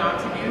floor has a job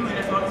to do. And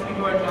as long as we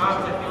do our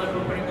jobs, I feel like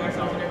we're putting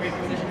ourselves in a great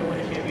position to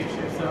win a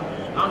championship. So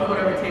I'll do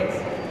whatever it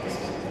takes.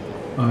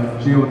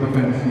 Gio with the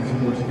Fantasy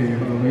Sports Game.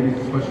 Ladies,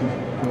 this question is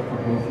for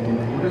both of you.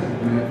 What is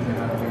it meant to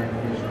have Larry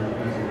Fisher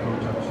as a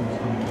coach? Obviously, he's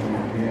coming to the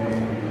NBA,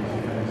 and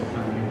he's had his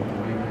time with the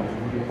Lakers.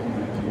 What is it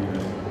meant to you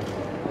guys?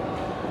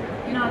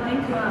 You know, I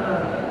think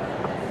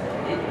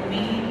it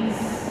means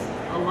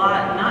a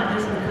lot, not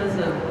just because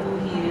of who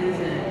he is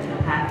and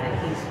the path that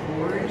he's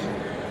forged,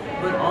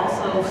 but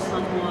also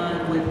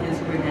someone with his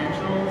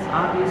credentials,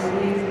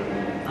 obviously,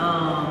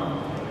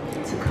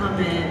 to come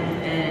in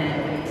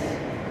and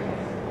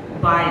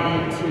buy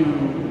into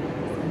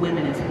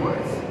women in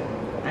sports.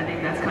 I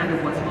think that's kind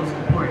of what's most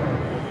important.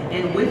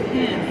 And with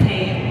him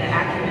came the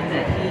acumen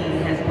that he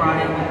has brought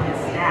in with his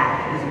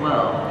staff as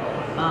well.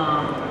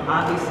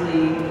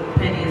 Obviously,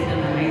 Penny has done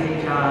an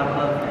amazing job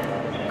of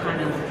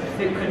kind of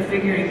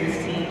configuring this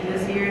team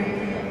this year.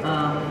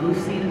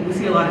 We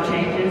see a lot of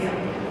changes,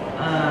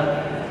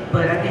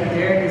 but I think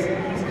Derek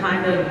he's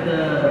kind of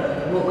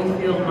what we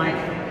feel it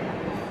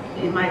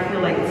might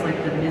feel like it's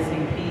like the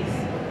missing piece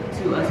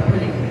to us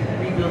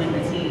rebuilding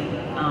the team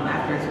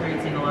after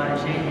experiencing a lot of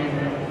changes,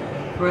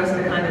 and for us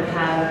to kind of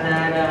have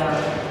that,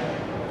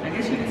 I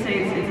guess you could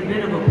say it's a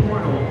bit of a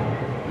portal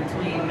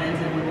between men's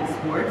and women's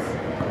sports.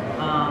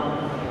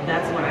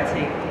 That's what I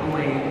take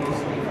away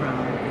mostly from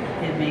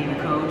him being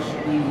the coach.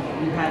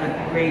 We've had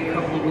a great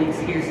couple of weeks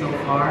here so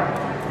far,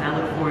 and I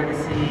look forward to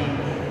seeing,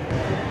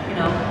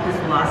 his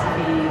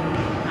philosophy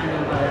kind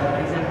of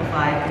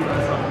exemplified through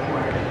us on the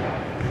court.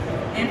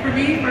 And for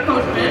me, for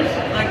Coach Fish,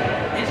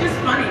 it's just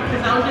funny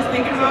because I was just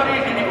thinking about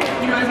it, and as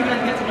you guys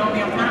get to know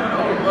me, I'm kind of an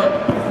older book,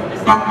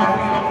 just like I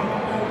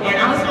feel, and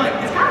I was like,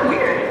 it's kind of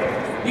weird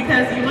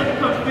because you look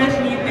at Coach Fish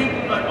and you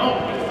think,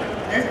 oh,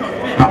 there's Coach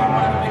Fish, one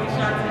of the biggest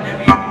shots in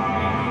NBA.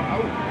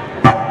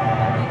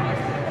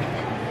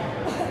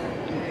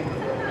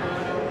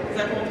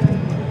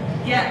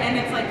 Yeah, and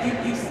it's like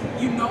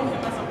you know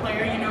him as a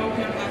player, you know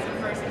him as a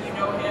person, you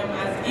know him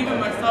as, even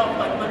myself,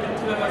 looking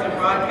to him as a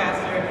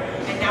broadcaster,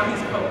 and now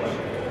he's coach.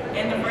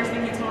 And the first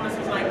thing he told us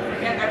was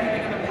forget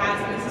everything in the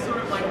past, and this is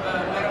sort of like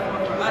a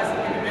metaphor for us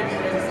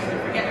individually as a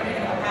season, forget everything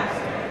in the past.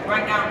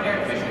 Right now, I'm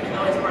Derek Fisher, the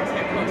LA Sparks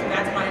head coach,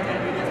 that's my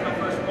identity, that's my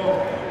first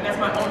role, and that's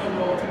my only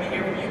role to be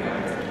here for you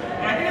guys.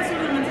 And I think that's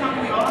sort of the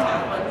mentality we all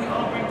have, we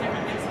all bring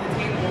different things to the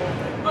table,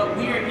 but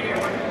we are here,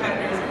 we're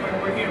competitors, and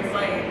we're here to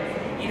play.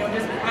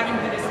 Just having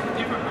this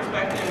different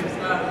perspectives,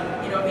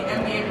 the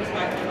NBA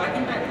perspective, I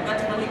think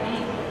that's really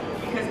neat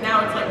because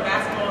now it's like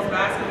basketball is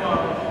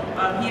basketball.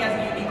 He has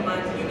a unique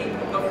lens,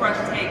 a fresh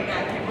take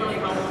that can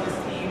really help with this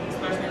team,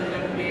 especially in the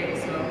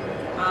WNBA. So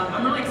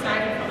I'm really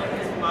excited for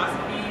his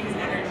philosophy, his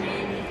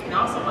energy, and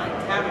also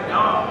to have a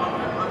dog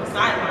on the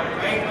sideline,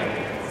 right?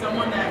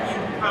 Someone that you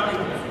probably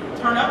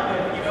turn up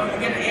with.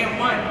 You get an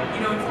AM1.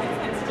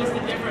 It's just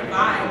a different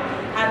vibe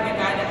having a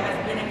guy that has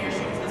been in your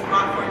shoes, has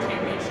fought for a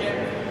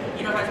championship.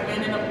 Has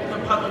been in the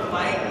public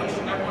light, which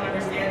everyone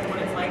understands what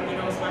it's like,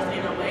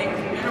 especially in LA.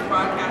 Because you've been a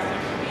broadcaster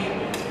for me,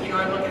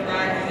 I look at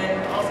that, and then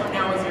also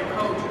now as your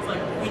coach, it's like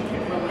we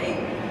can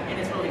relate,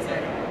 and it's really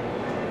exciting.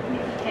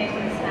 Hey,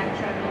 with the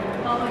spectrum,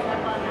 and following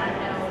up on that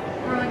note,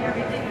 throwing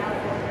everything out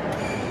there,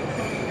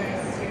 you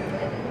guys too,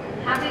 but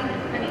having,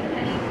 Penny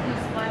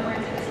used one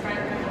word to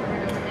describe her over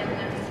and over again,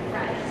 and that was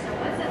fresh. So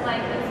what's it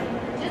like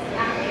just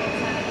after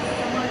having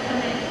someone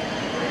come in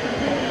with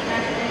completely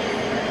fresh vision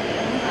for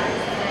you guys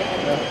today?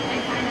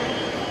 And kind of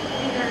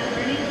either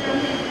learning from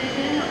his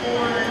vision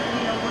or,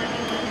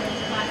 working with him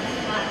flat to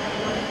flat and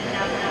what he put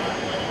out there.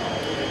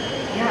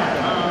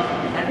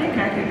 Yeah, I think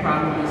I could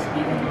probably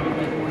speak a little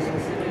bit more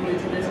specifically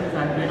to this because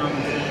I've been on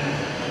the team.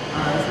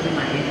 This will be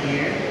my 8th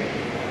year.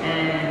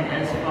 And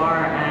as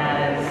far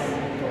as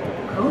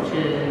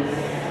coaches,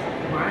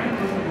 Brian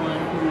was the one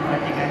who I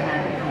think I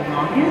had the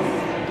longest.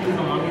 He was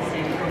the longest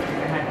standing coach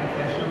that I had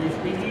professionally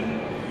speaking.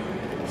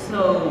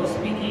 So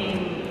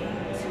speaking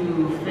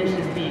to Fish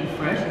as being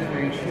fresh is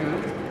very true.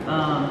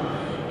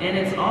 And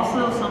it's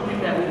also something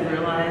that we've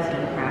realized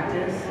in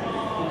practice.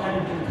 We've had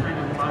to do kind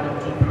of a lot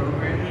of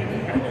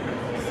deprogramming.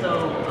 So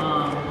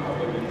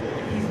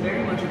he's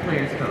very much a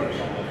player's coach.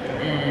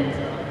 And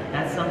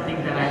that's something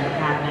that I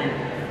haven't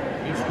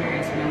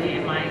experienced really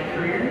in my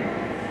career.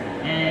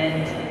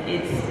 And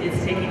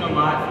it's taking a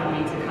lot for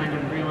me to kind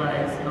of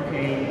realize,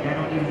 okay, I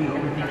don't need to be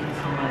overthinking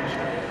so much.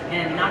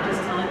 And not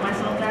just telling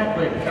myself that,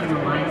 but he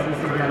reminds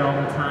us of that all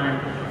the time.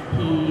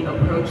 He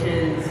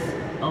approaches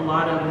a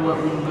lot of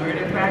what we learn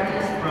in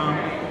practice from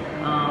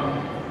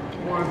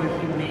more of a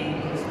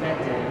humane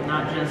perspective,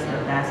 not just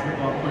a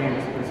basketball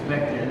player's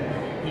perspective.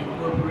 He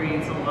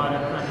incorporates a lot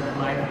of kind of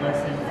life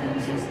lessons and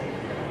just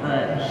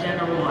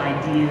general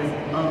ideas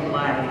of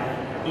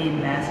life in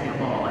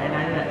basketball. And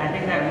I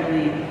think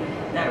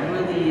that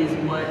really is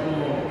what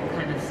will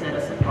kind of set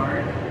us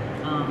apart,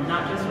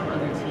 not just from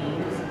other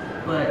teams,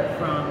 but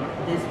from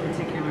this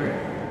particular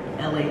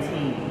LA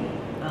team.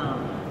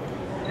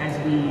 As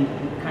we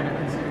kind of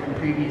considered in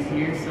previous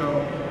years.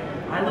 So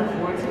I look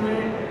forward to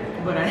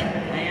it, but I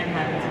am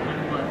having to kind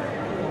of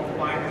pull the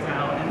wires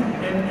out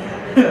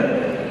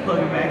and plug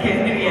it back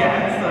in.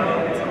 Yeah, so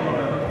it's cool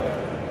though.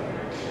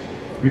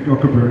 Rico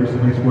Cabrera,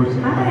 Nice Sports.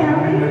 Hi,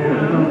 how are you?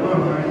 How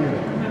are you?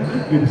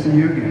 Good to see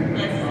you again.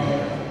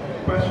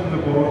 Question to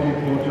both of you,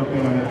 we'll jump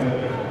in on it.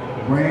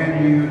 A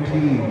brand new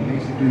team.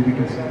 Basically, we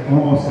can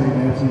almost say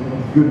that's a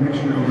good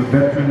mixture of the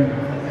veteran,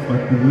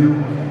 but the new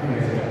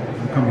players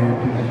who come in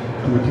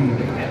to a team.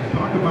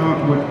 Talk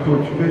about what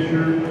Coach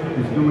Fisher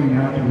is doing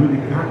now to really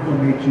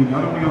acclimate you,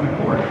 not only on the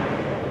court,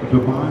 but to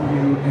bond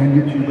you and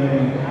get you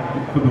ready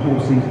for the whole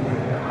season.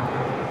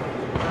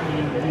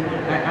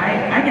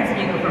 I can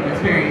speak from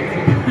experience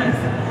because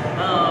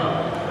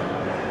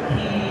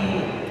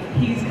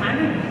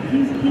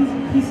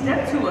he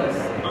stepped to us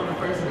on the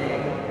first day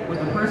with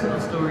a personal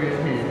story of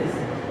his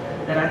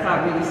that I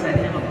thought really set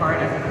him apart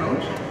as a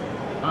coach.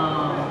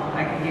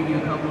 I can give you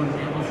a couple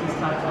examples. He's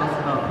talked to us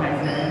about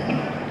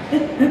Kaizen.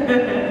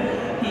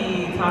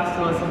 He talks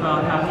to us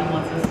about how he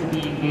wants us to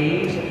be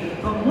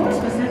engaged. But more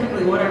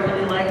specifically, what I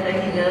really like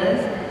that he does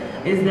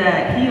is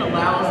that he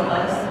allows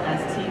us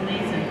as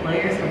teammates and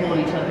players to hold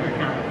each other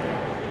accountable.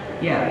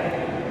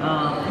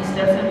 Yeah, he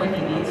steps in when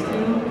he needs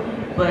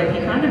to, but he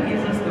kind of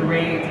gives us the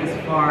reins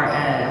as far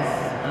as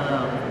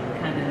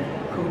kind of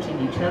coaching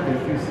each other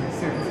through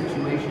certain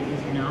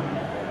situations, you know?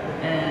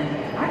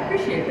 And I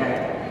appreciate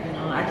that, you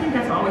know? I think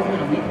that's always been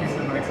a weakness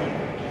of our team.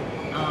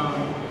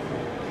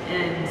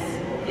 And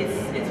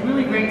it's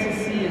really great to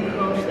see a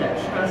coach that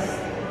trusts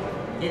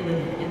in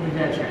the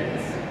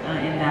veterans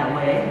in that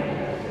way.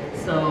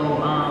 So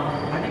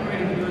I think we're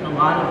going to be doing a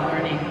lot of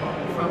learning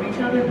from each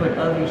other, but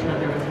of each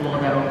other as well.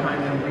 That will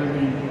kind of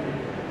really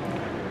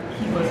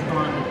keep us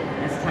bonded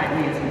as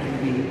tightly as we can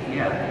be.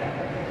 Yeah.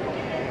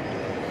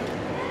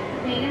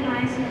 Megan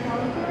Rice from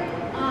Colorado.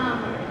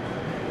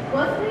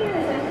 What's been your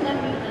assessment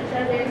of each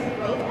other's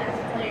growth as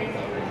players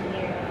over the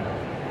year?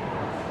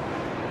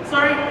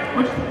 Sorry,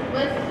 what's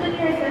been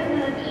your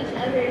assessment of each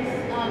other's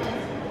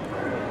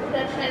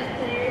production as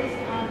players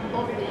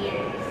over the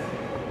years?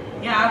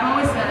 Yeah, I've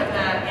always said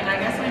that, and I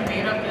guess I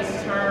made up this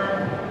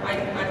term.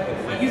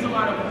 I use a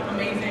lot of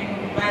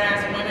amazing,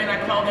 badass women. I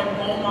call them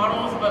goal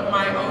models, but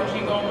my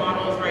OG goal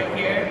model is right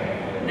here,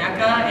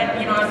 NECA. And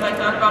you know, as I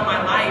thought about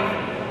my life,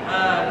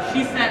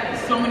 she set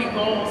so many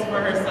goals for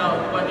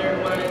herself, whether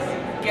it was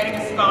getting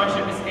a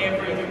scholarship to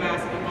Stanford through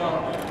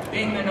basketball,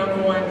 being the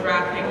 #1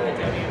 draft pick in the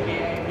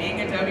WNBA,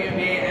 being a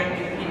WNBA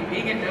MVP,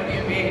 being a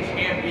WNBA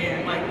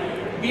champion, like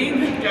being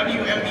the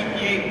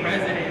WNBA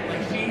president.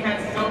 Like she has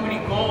so many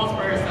goals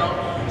for herself.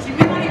 She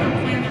may not even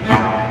plan them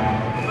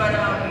out, but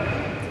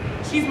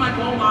she's my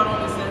goal model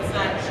in the sense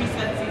that she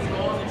sets these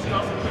goals and she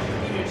also pushes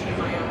me to achieve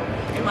my own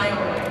in my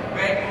own way,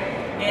 right?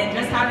 And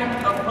just having a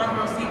front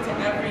row seat to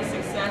every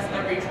success,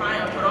 every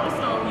triumph, but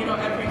also, you know,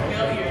 every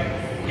failure,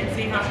 and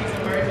seeing how she's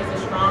emerged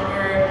as a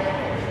stronger,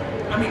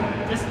 I mean,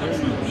 just a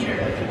true leader,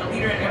 a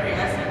leader in every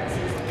essence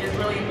is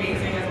really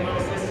amazing as a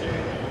little sister.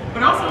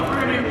 But also for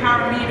her to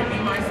empower me to be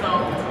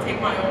myself, to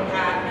take my own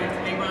path, and to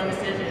make my own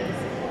decisions.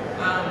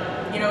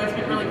 You know, it's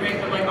been really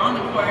great, but like on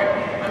the court,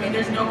 I mean,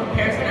 there's no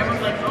comparison.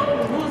 Everyone's like,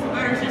 oh, who's the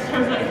better sister? I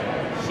was like,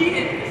 she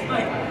is,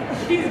 like,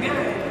 she's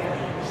good.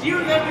 She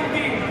was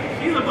MVP,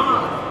 she's a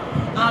bomb.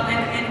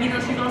 And you know,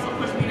 she's also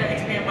pushed me to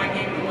expand my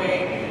game in a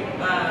way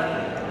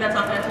that's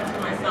authentic to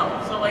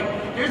myself. So like,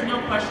 there's no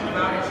question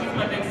about it. She's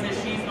my big sis.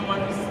 She's the one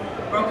who's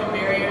broken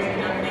barriers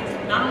and done things,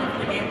 not only for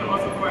the game, but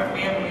also for our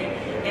family.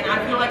 And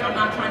I feel like I'm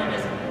not trying to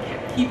just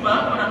keep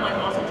up, but I'm like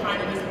also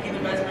trying to just be the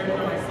best version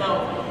of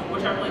myself,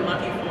 which I'm really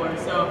lucky for.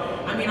 So,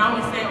 I mean, I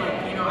always say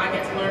like, you know, I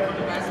get to learn from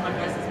the best. My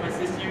best is my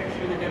sister. She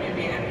was a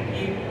WNBA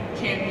MVP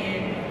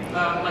champion.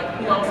 Like,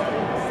 who else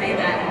can say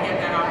that and get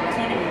that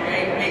opportunity,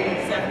 right? Maybe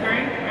Steph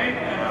Curry, right?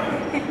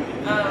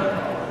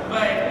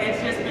 But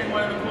it's just been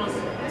one of the coolest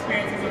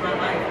experiences of my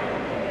life.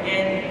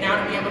 And now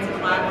to be able to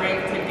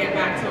collaborate, to get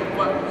back to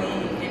what we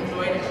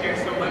enjoyed and shared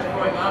so much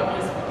growing up,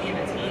 just being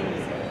a team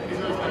is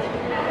really special.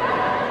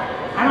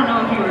 I don't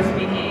know if you were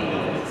speaking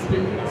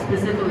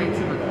specifically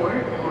to the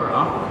court or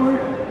off the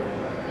court.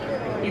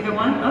 Either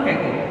one? Okay,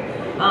 cool.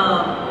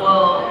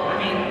 Well, I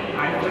mean,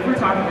 if we're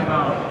talking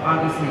about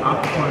obviously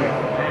off the court,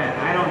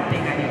 I don't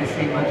think I need to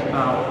say much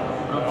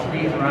about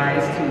Shanae's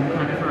rise to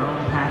kind of her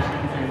own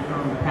passions and her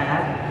own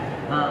path.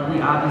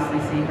 We obviously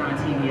see her on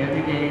TV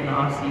every day in the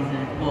off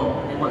season,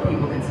 well, in what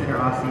people consider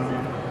off season,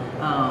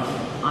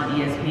 on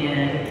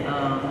ESPN.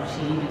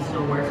 She even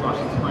still works while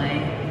she's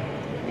playing.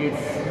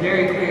 It's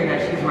very clear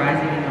that she's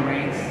rising in the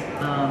ranks,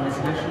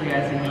 especially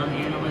as a young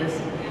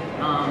analyst,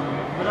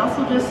 but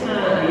also just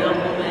a young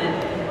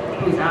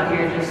woman who's out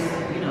here just,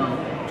 you know,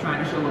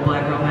 trying to show what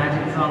Black Girl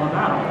Magic is all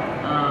about.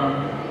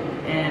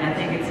 And I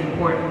think it's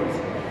important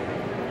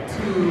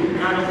to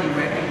not only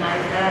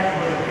recognize that,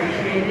 but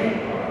appreciate it,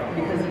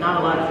 because not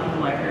a lot of people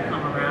like her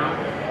come around,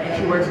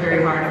 and she works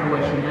very hard for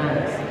what she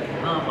does.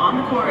 On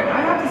the court,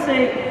 I have to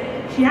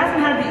say, she hasn't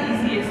had the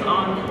easiest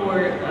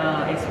on-court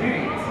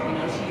experience. You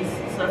know, she's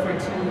suffered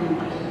 2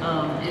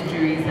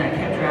 injuries that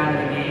kept her out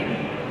of the game.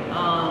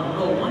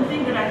 But one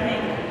thing that I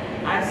think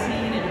I've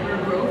seen in her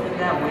growth in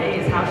that way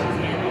is how she's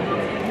handled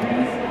those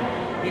injuries.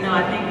 You know,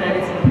 I think that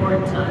it's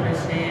important to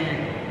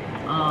understand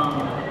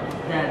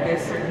that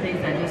there's certain things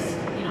that just,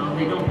 you know,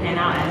 they don't pan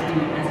out as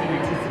you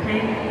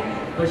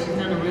anticipate. But she's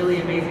done a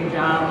really amazing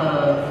job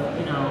of,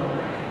 you know,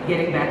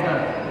 getting back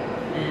up.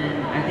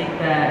 And I think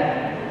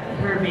that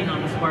her being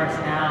on the Sparks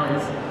now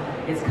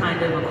is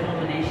kind of a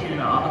culmination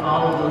of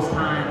all of those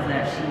times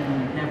that she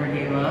never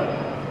gave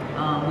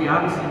up. We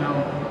obviously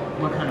know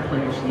what kind of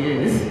player she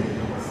is.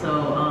 So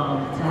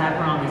to have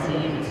her on the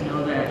team and to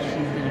know that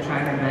she's going to try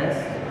her best,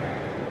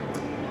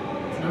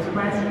 it's no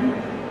surprise to me.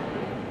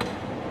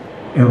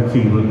 LT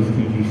Williams,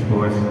 TG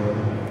Sports.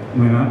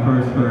 When I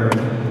first heard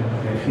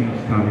that she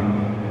was coming,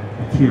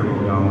 a tear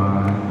rolled down my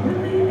eye.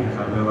 As I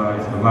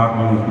realized the locker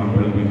room was going to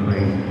really be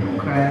crazy.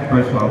 Okay.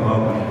 First of all,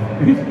 welcome.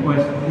 And here's the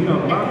question, you know,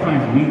 a lot of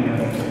times media,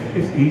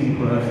 it's easy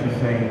for us to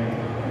say,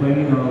 well,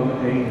 you know,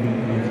 they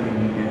need this, they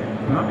need that.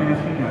 But I'm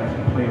asking you guys,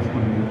 the players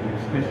point of view,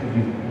 especially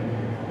you.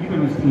 You've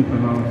been with this team for a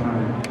long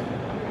time.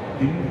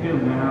 Do you feel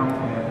now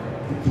that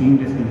the team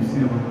that's been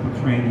assembled for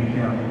training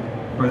camp,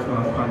 first of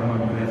all, it's probably one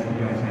of the best you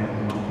guys have in a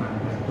long time?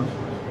 That's the first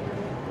question.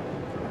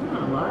 We're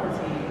on a lot of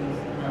teams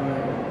in LA,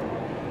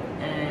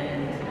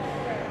 and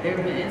there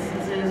have been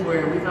instances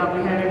where we thought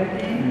we had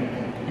everything,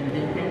 and it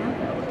didn't pan out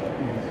that way.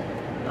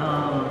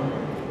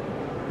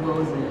 What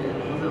was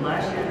it? Was it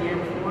last year, the year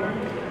before?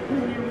 It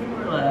was the year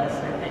before last,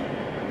 I think.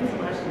 It was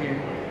last year.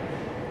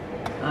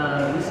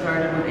 We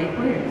started with 8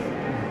 players,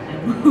 and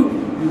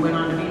we went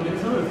on to beat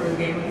Minnesota first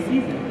game of the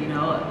season, you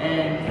know?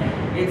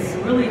 And it's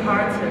really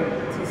hard to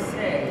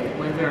say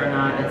whether or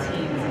not a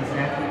team is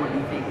exactly what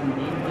you think we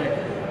need, but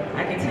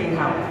I can tell you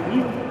how I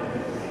feel.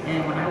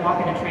 And when I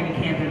walk into training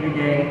camp every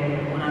day,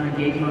 when I'm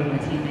engaging with my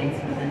teammates,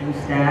 with the new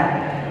staff,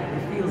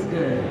 it feels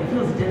good. It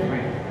feels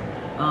different.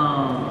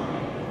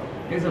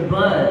 There's a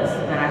buzz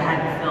that I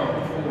hadn't felt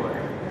before,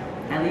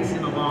 at least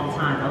in a long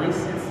time, at least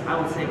since, I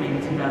would say maybe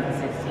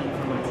 2016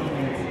 for my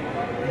teammates,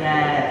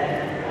 that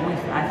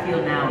I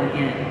feel now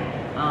again.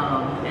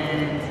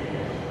 And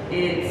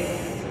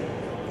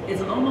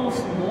it's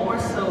almost more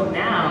so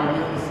now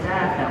with the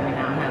staff that we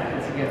now have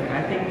put together.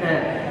 I think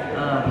that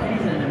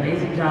Penny's done an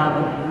amazing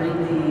job of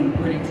really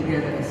putting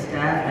together a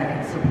staff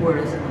that can support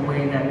us in the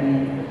way that we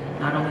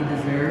not only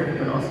deserve,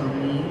 but also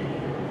need.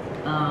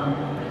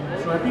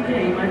 So I think,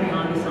 yeah, you might be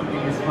onto something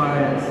as far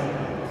as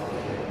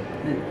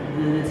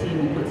the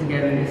team we put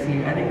together this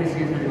year. I think this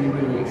year's going to be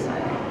really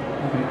exciting.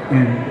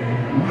 And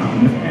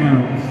Ms.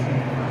 Adams,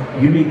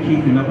 you've been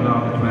keeping up with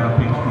all the draft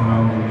picks going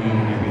on in the league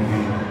and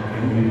everything,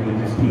 and you with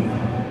this team.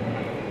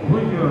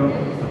 What's your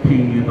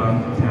opinion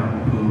about the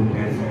talent pool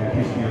as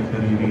this year's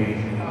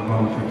WNBA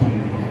along with your team?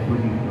 What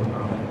do you feel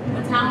about it?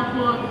 The talent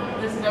pool of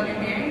this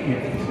WNBA?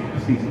 Yes,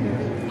 this season,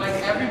 yes. Like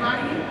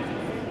everybody?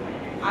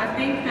 I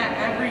think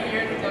that every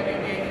year the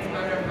WNBA gets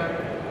better and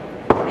better.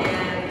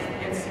 And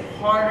it's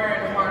harder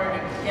and harder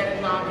to get a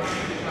job and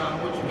keep a job,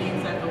 which means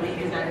that the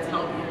league is at its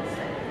healthiest.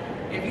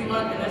 If you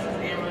look, and this is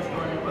analyst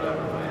or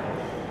whatever, but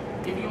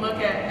if you look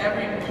at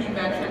every key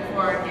metric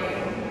for our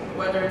game,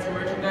 whether it's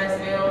merchandise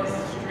sales,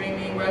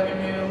 streaming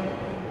revenue,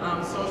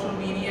 social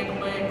media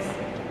clicks,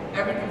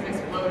 everything's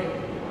exploding.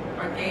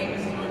 Our game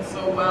is doing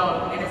so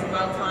well, and it's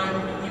about time,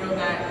 you know,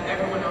 that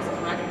everyone else is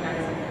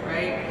recognizing it,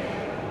 right?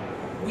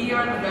 We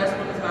are the best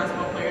women's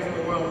basketball players in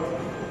the world.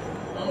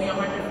 Only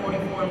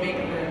 144 make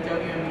it in the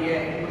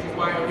WNBA, which is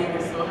why our league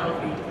is so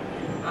healthy.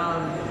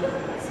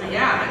 So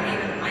yeah, I mean,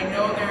 I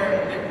know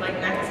they're like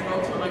Neka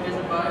spoke to, like there's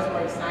a buzz,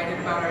 we're excited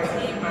about our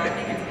team, but I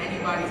think it's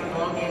anybody's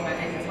ball game at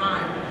any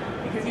time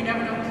because you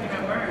never know who's going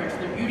to emerge.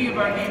 The beauty of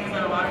our game is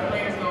that a lot of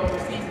players go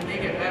overseas and they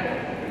get better.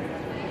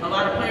 A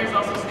lot of players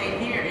also stay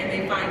here and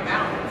they find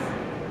balance.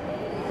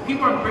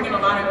 People are bringing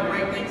a lot of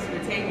great things to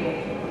the table.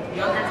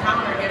 Younger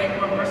talent are getting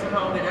more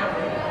versatile than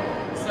ever.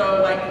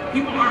 So like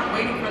people aren't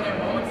waiting for their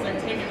moments, they're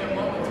taking their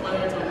moments,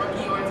 whether it's a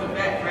rookie or it's a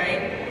vet,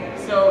 right?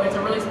 So it's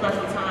a really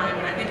special time,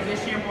 and I think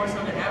this year more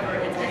so than ever,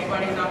 it's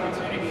anybody's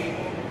opportunity.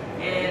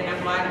 And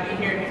I'm glad to be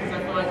here because I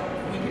feel like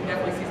we can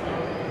definitely see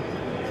something.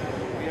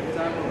 We have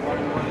time for one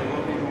more. There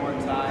will be more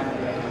time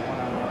for a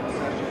one-on-one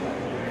session.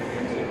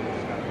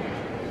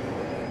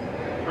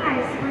 Hi,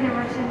 Sabrina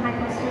Merchant, High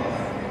Coast Streets.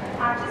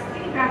 Just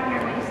getting back here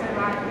what you said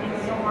about it being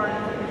so hard to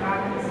put the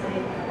job in this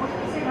league. What can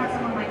you say about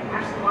someone like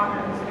Ashley Walker,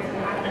 who's been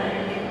out of the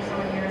NBA for so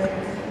many years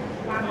and has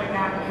found a way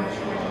back and what she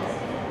brings?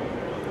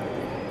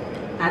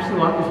 Ashley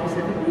Walker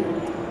specifically?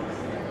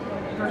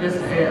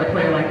 Just a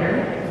player like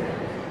her?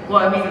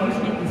 Well, I mean, if we're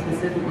speaking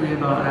specifically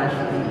about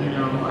Ashley, you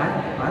know,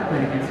 I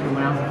played against her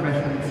when I was a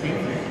freshman in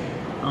Stanford.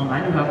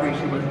 I knew how great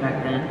she was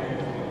back then.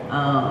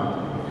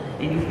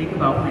 And you think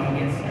about playing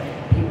against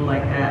people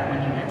like that when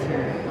you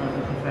enter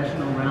the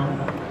professional realm.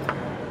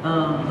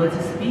 But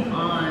to speak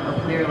on a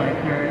player like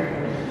her,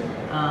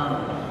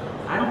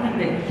 I don't think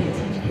that you can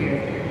teach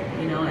character,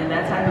 you know, and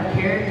that type of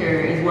character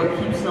is what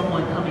keeps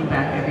someone coming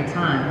back every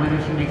time, whether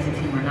she makes a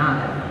team or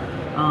not.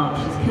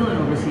 She's killing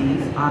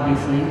overseas,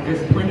 obviously.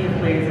 There's plenty of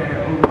players that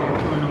are over there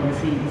killing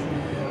overseas.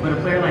 But a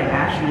player like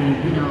Ashley,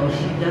 you know,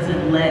 she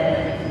doesn't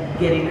let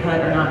getting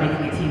cut or not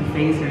making a team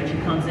phase her, and she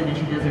comes in and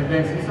she does her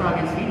best. You saw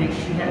against Phoenix,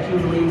 she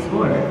was a leading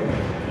scorer.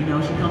 You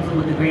know, she comes in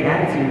with a great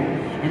attitude.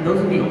 And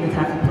those are the only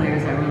types of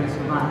players that really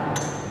survive,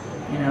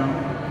 you know.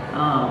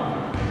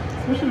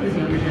 Especially this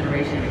younger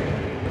generation.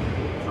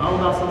 It's all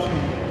about social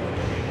media.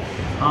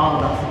 It's all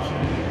about social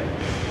media.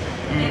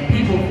 And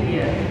people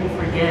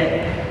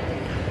forget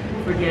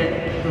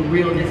the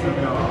realness of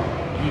it all,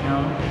 you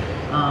know.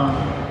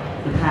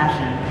 The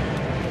passion,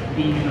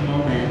 being in the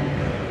moment.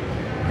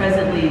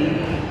 presently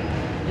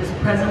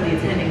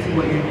attending to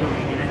what you're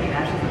doing. And I think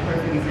Ash is a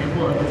perfect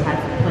example of the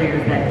types of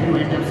players that do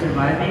end up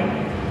surviving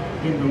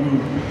in the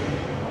loop.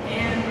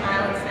 And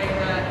I would say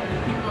that the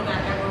people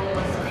that everyone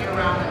wants to be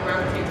around, that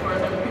gravitate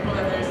towards, are the people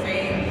that they're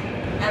saying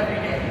every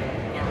day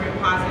and bring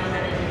positive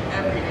energy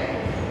every day.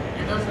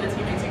 And those are the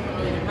teammates you can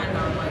really depend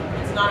on. Like,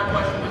 it's not a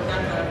question of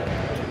that's a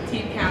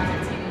team captain,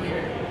 team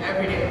leader.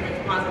 Every day brings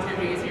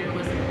positivity, is here to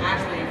listen.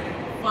 Actually,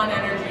 fun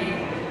energy,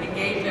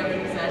 engaged every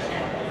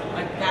possession.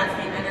 Like, that's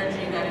the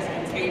energy that is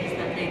contagious,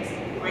 that makes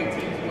great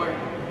teams work.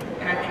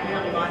 And I think we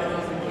have a lot of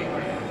those in Kit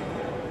right now.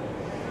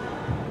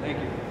 Thank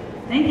you.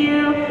 Thank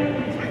you.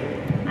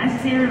 Nice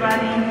to see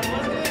everybody.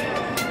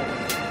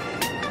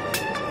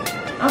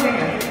 Okay,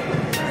 guys.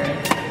 Sorry.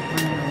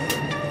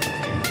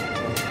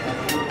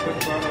 Do a quick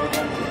photo of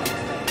them.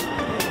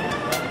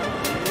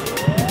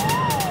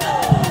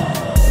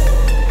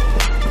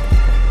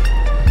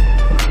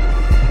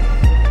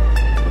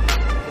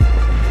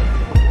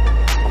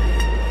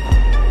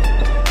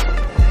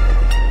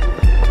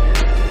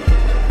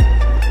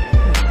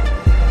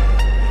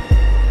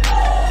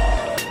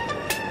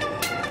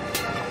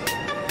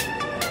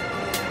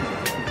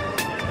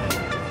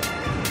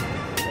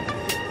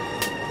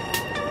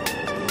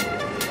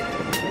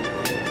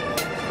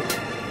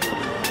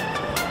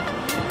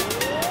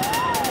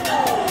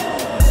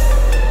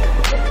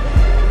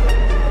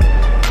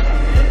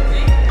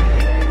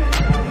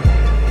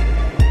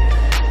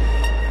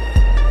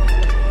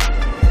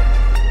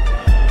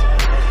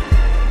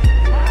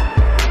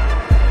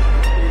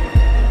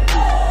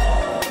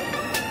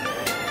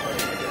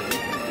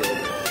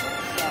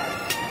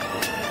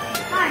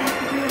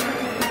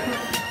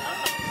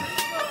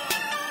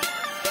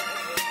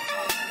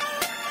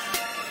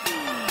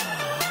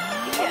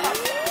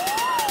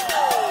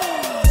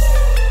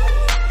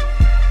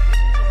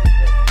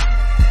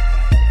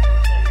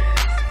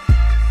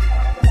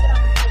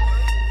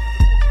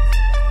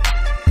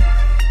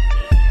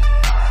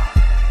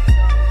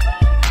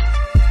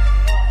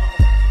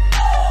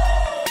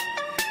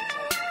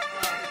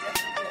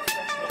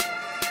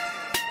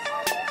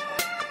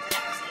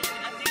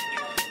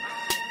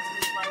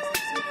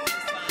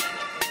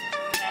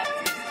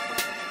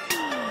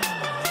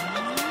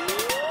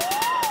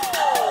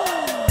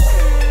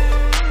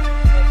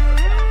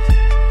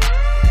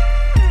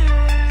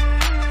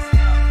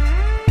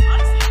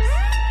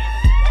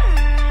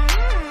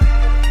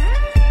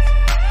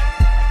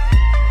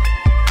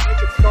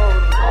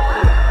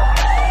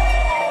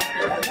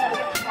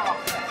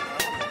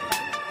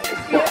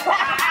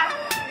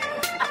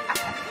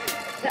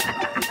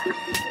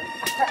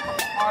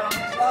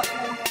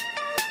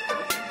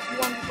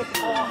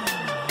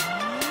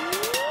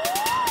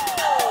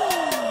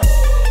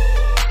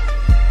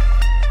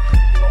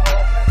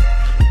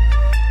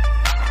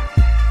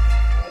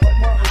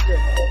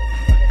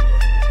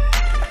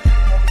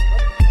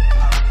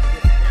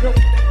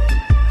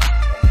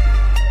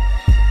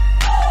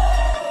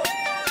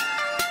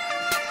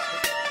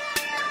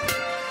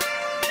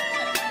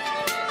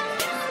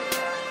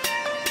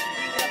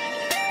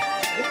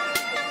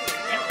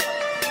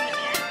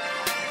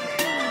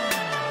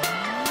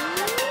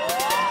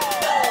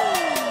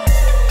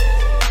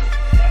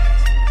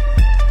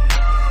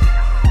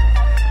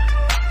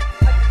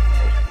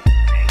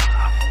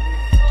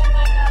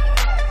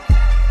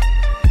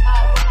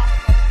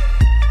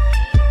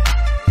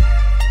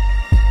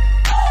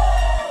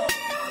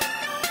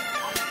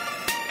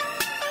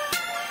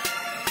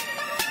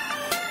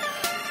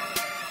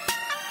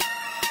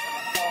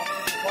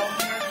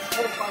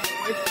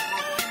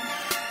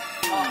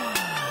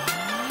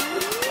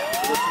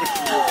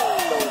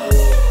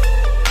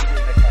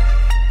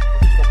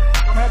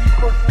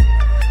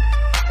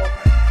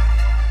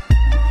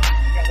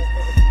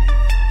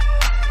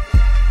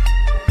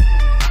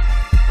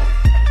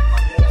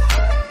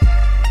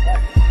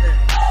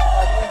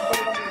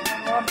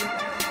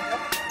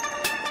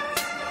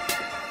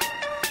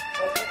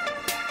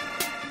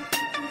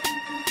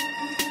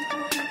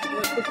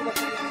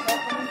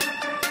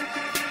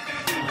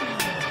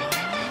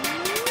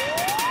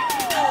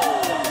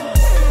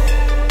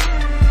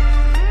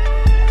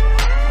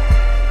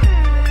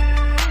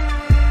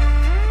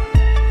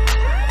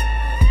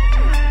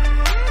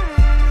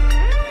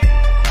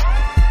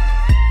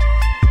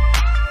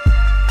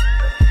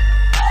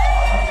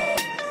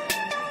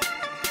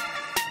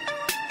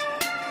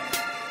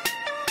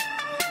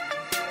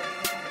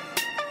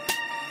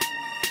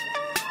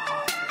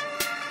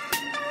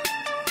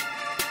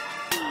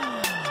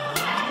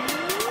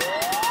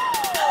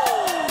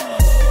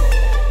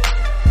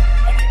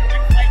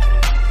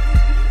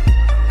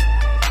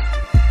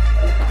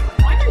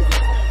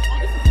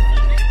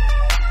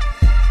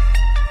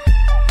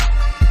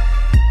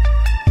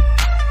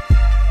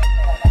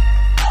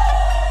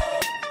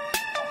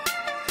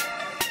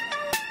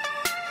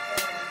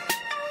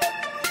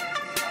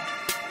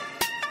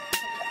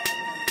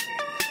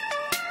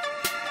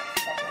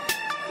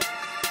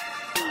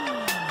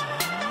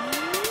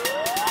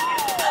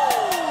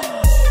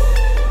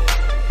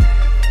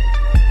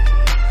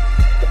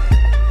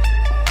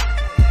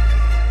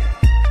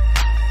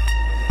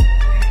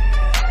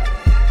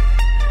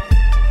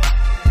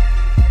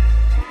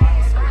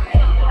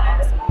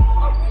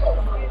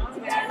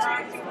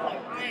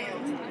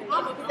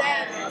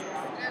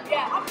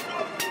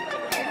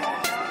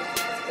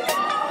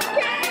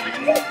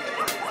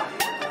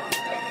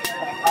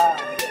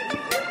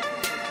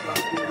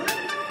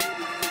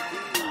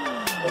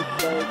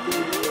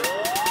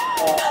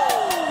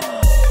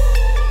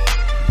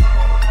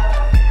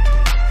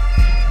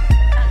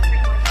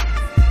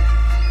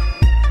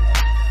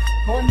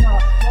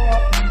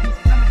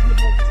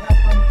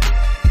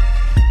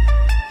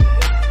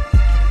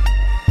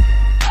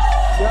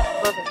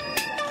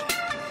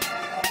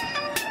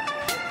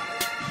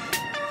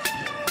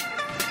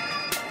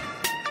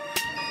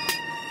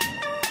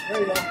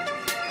 you go.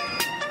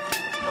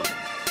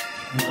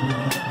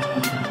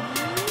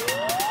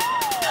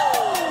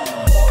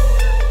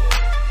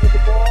 With the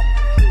ball.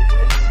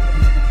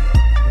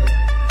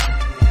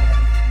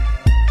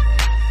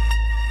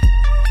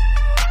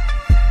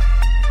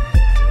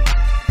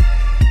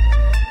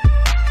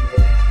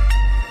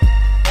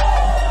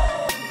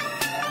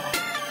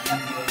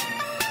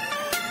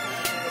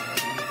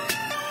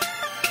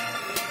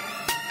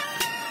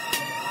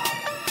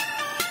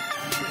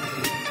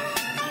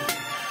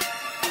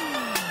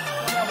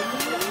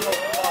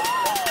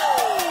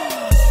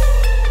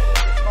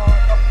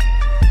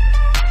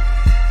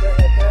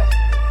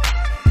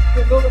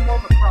 A little more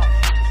of a cross.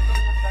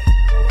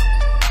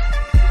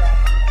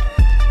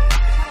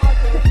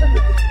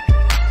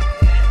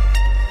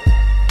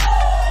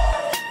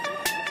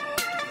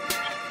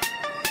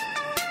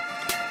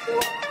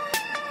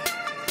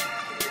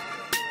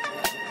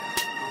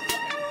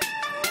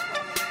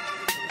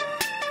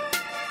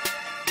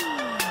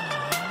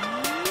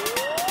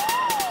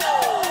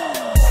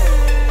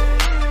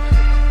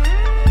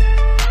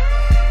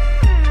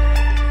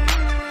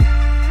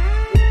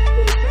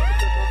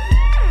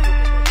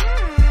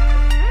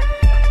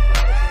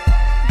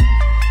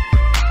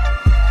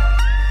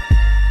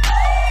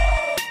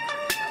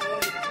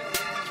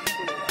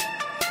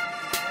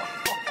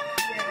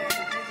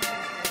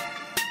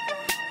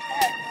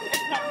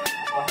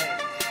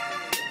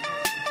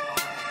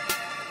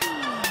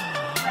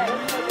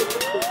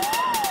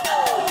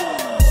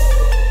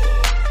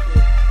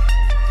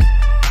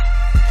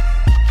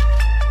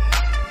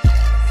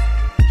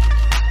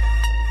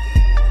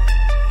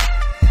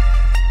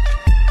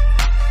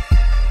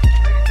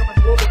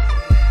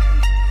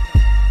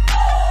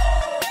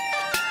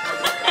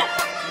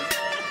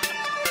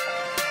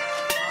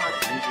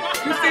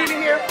 You seen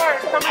it here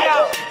first, coming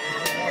out.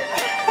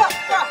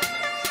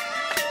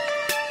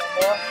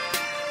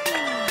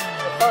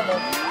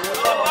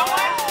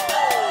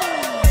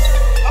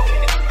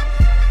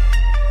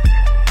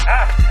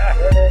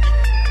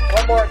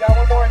 One more, got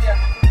one more in you.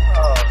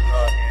 Oh,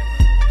 Lord.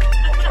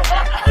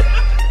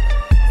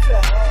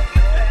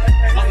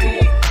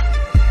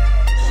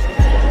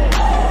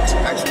 It's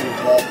actually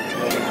involved in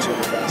going to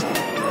the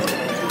basketball.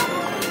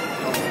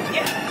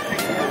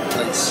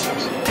 That's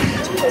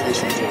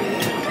issues on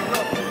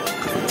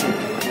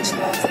it's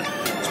not.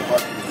 It's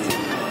hard to do.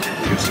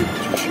 You see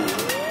what you shoot.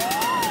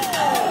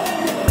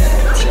 And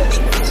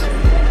objections.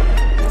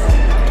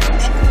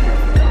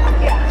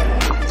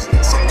 It's the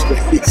same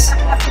space.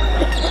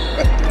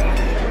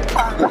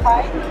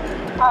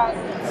 All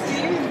right.